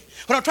with me.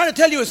 What I'm trying to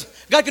tell you is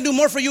God can do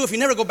more for you if you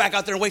never go back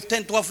out there and waste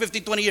 10, 12,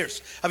 15, 20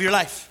 years of your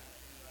life.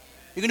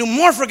 You can do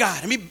more for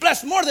God and be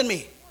blessed more than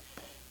me.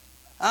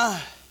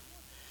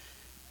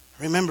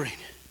 Remembering.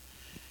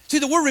 See,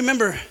 the word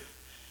remember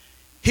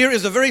here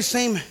is the very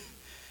same,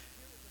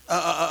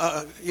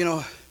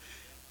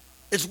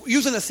 it's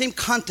used in the same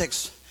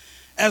context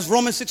as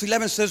Romans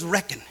 6:11 says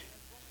reckon.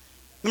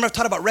 Remember I've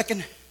taught about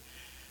reckon?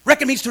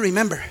 Reckon means to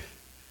remember.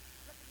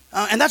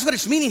 And that's what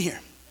it's meaning here.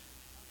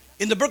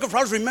 In the book of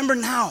Proverbs, remember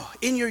now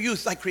in your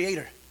youth thy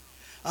Creator.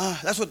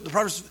 That's what the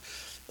Proverbs,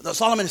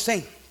 Solomon is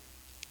saying.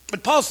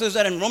 But Paul says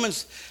that in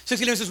Romans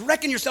 6:11 says,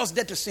 reckon yourselves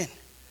dead to sin.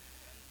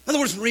 In other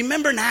words,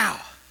 remember now.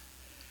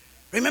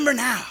 Remember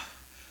now.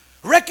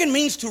 Reckon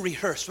means to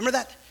rehearse. Remember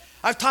that?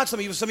 I've taught some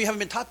of you haven't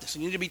been taught this,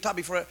 and you need to be taught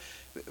before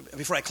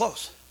I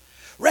close.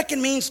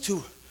 Reckon means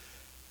to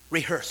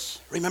rehearse.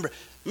 Remember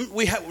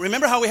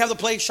how we have the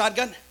play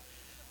Shotgun?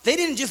 They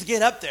didn't just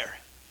get up there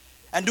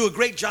and do a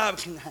great job,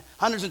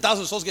 hundreds and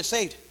thousands of souls get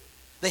saved.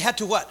 They had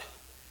to what?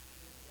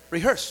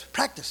 rehearse,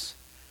 practice,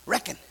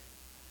 reckon.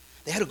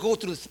 They had to go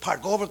through the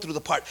part, go over through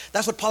the part.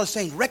 That's what Paul is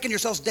saying. Reckon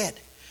yourselves dead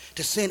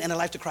to sin and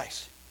alive to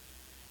Christ.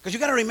 Because you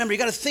got to remember, you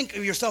got to think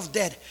of yourself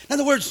dead. In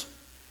other words,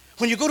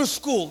 when you go to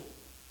school,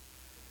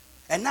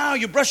 and now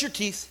you brush your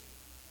teeth,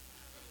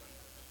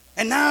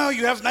 and now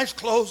you have nice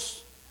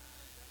clothes,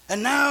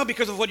 and now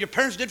because of what your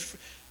parents did,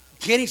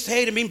 getting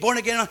saved and being born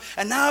again,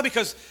 and now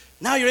because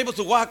now you're able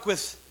to walk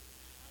with,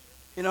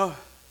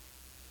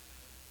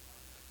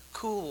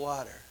 cool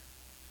water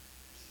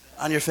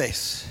on your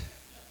face.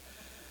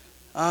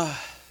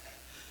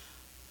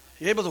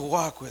 You're able to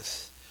walk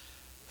with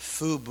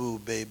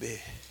FUBU, baby,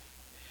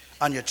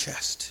 on your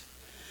chest.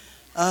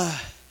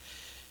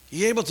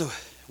 You're able to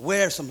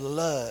wear some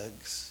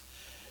lugs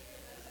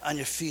on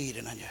your feet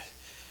and on your...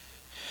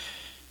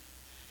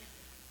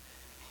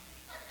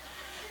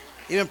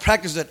 Even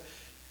practice that,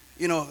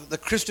 the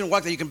Christian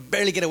walk that you can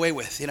barely get away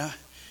with,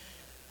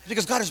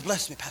 Because God has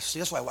blessed me, Pastor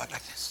Steve. That's why I walk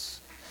like this.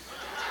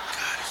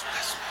 God has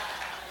blessed me.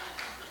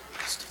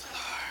 Blessed of the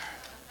Lord.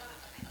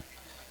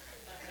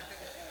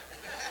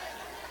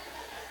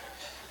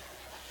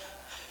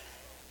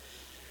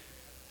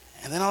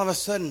 And then all of a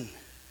sudden,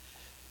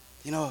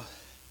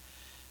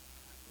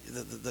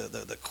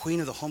 the queen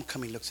of the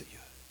homecoming looks at you.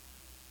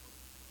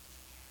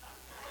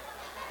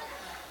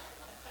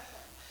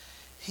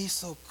 He's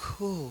so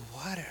cool,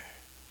 water.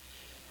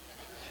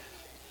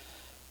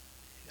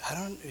 I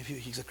don't know if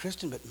he's a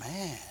Christian, but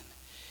man,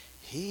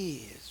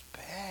 he is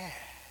bad.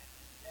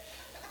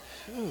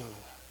 Whew.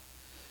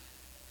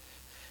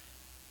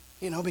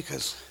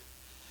 Because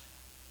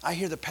I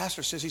hear the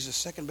pastor says he's the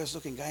second best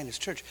looking guy in his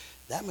church.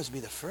 That must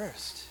be the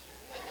first.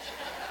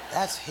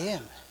 That's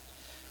him.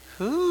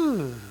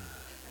 Whew.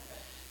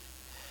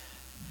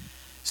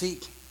 See,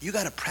 you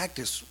got to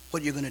practice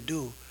what you're going to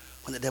do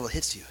when the devil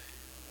hits you.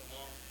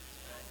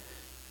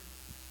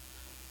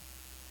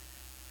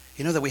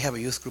 You know that we have a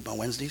youth group on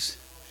Wednesdays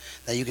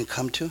that you can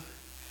come to?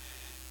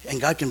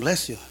 And God can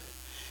bless you.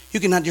 You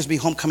can not just be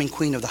homecoming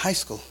queen of the high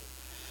school.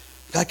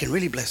 God can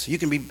really bless you. You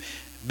can be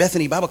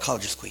Bethany Bible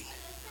College's queen.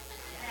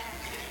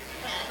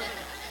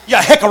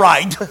 Yeah, heck a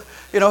ride.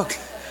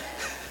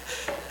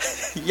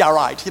 Yeah,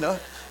 right,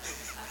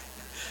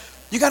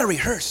 You got to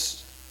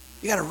rehearse.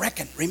 You got to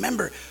reckon.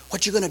 Remember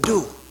what you're going to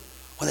do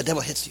when the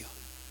devil hits you.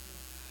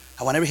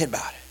 I want every head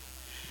bowed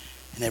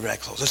and every eye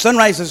closed. The sun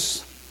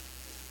rises.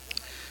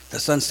 The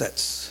sun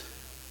sets.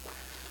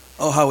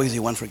 Oh, how easy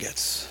one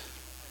forgets.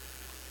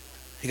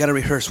 You got to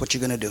rehearse what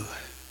you're going to do.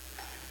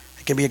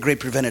 It can be a great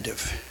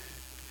preventative.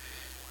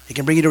 It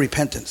can bring you to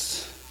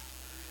repentance.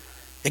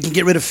 It can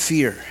get rid of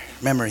fear,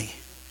 memory.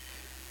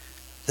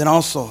 Then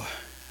also,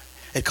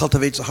 it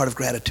cultivates a heart of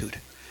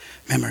gratitude,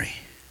 memory.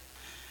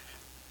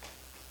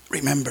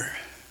 Remember.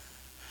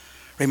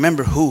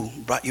 Remember who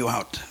brought you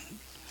out.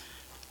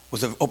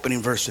 Was the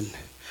opening verse in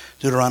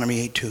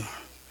Deuteronomy 8:2.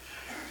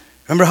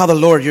 Remember how the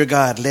Lord your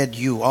God led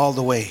you all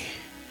the way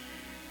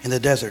in the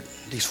desert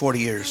these 40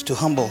 years to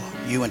humble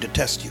you and to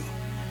test you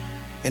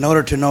in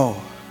order to know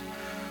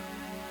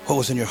what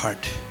was in your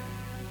heart.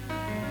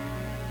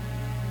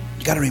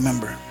 You got to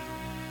remember.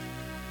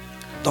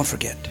 Don't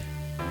forget.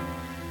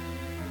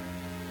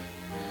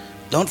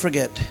 Don't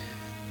forget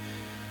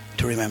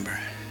to remember.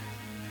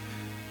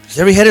 As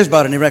every head is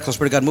bowed and every eye closed,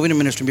 Spirit of God moving in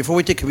ministry. Before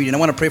we take communion, I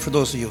want to pray for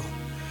those of you.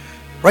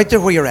 Right there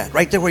where you're at.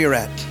 Right there where you're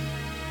at.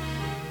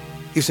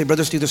 You say,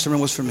 Brother Steve, this sermon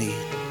was for me.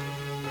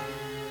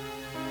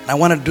 I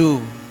want to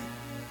do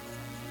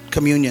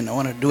communion. I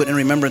want to do it in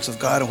remembrance of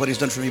God and what He's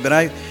done for me. But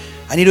I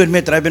need to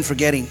admit that I've been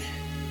forgetting.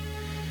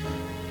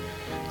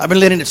 I've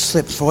been letting it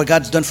slip for what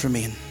God's done for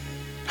me and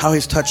how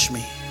He's touched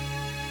me.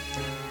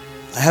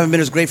 I haven't been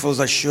as grateful as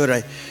I should.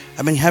 I've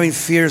been having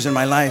fears in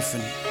my life,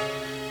 and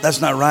that's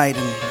not right.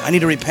 And I need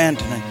to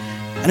repent, and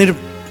I need to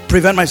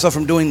prevent myself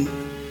from doing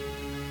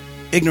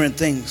ignorant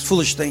things,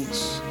 foolish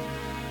things.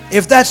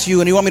 If that's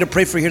you and you want me to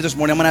pray for you here this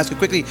morning, I'm going to ask you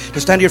quickly to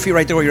stand to your feet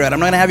right there where you're at. I'm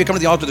not going to have you come to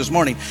the altar this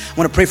morning. I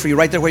want to pray for you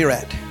right there where you're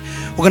at.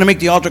 We're going to make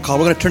the altar call.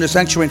 We're going to turn the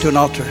sanctuary into an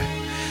altar.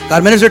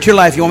 God, minister to your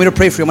life. You want me to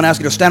pray for you? I'm going to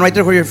ask you to stand right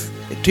there where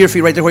to your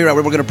feet right there where you're at,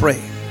 where we're going to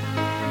pray.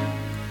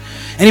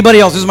 Anybody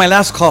else? This is my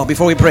last call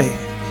before we pray.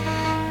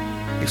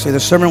 You say the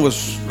sermon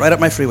was right up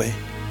my freeway.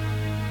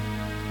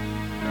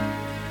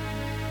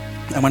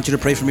 I want you to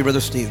pray for me, Brother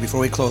Steve, before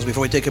we close,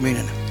 before we take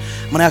communion.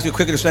 I'm going to ask you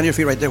quickly to stand to your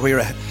feet right there where you're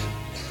at.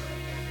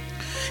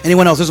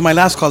 Anyone else? This is my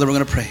last call that we're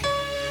going to pray.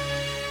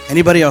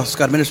 Anybody else?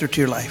 God, minister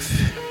to your life.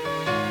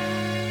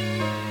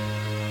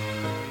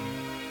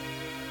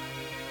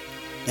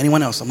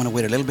 Anyone else? I'm going to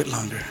wait a little bit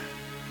longer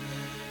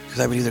because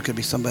I believe there could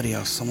be somebody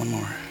else, someone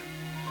more.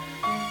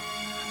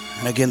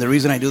 And again, the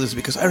reason I do this is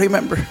because I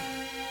remember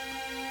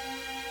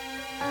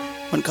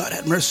when God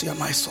had mercy on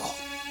my soul.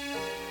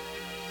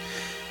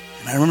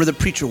 And I remember the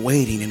preacher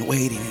waiting, and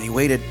he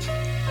waited.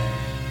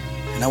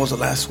 And I was the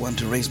last one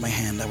to raise my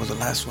hand. I was the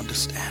last one to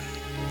stand.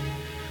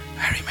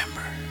 I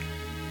remember.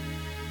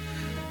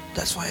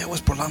 That's why I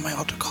always prolong my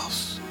altar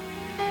calls.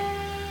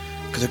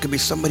 Because there could be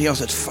somebody else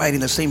that's fighting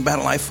the same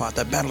battle I fought,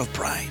 that battle of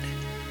pride.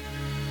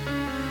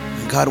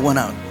 And God went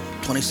out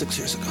 26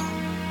 years ago.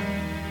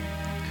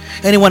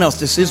 Anyone else?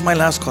 This is my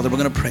last call that we're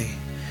going to pray.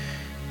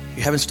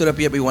 You haven't stood up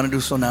yet, but you want to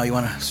do so now. You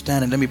want to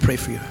stand and let me pray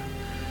for you.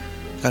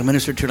 God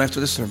ministered to your life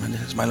through this sermon.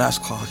 This is my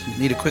last call. You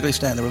need to quickly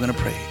stand and we're going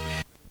to pray.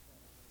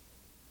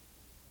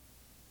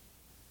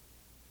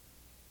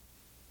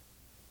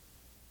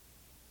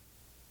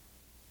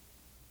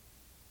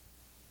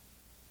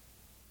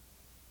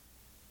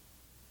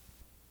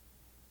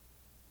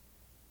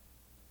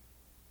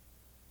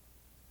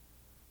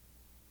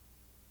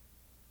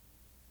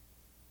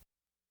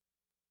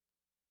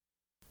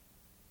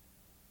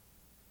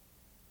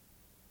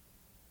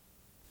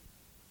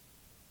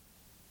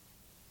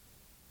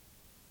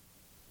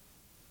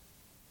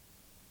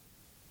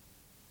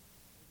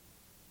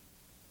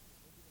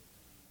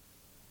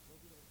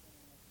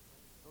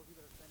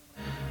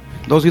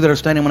 Those of you that are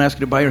standing, I'm going to ask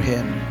you to bow your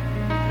head.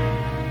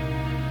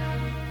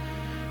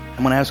 I'm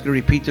going to ask you to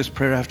repeat this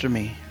prayer after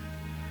me.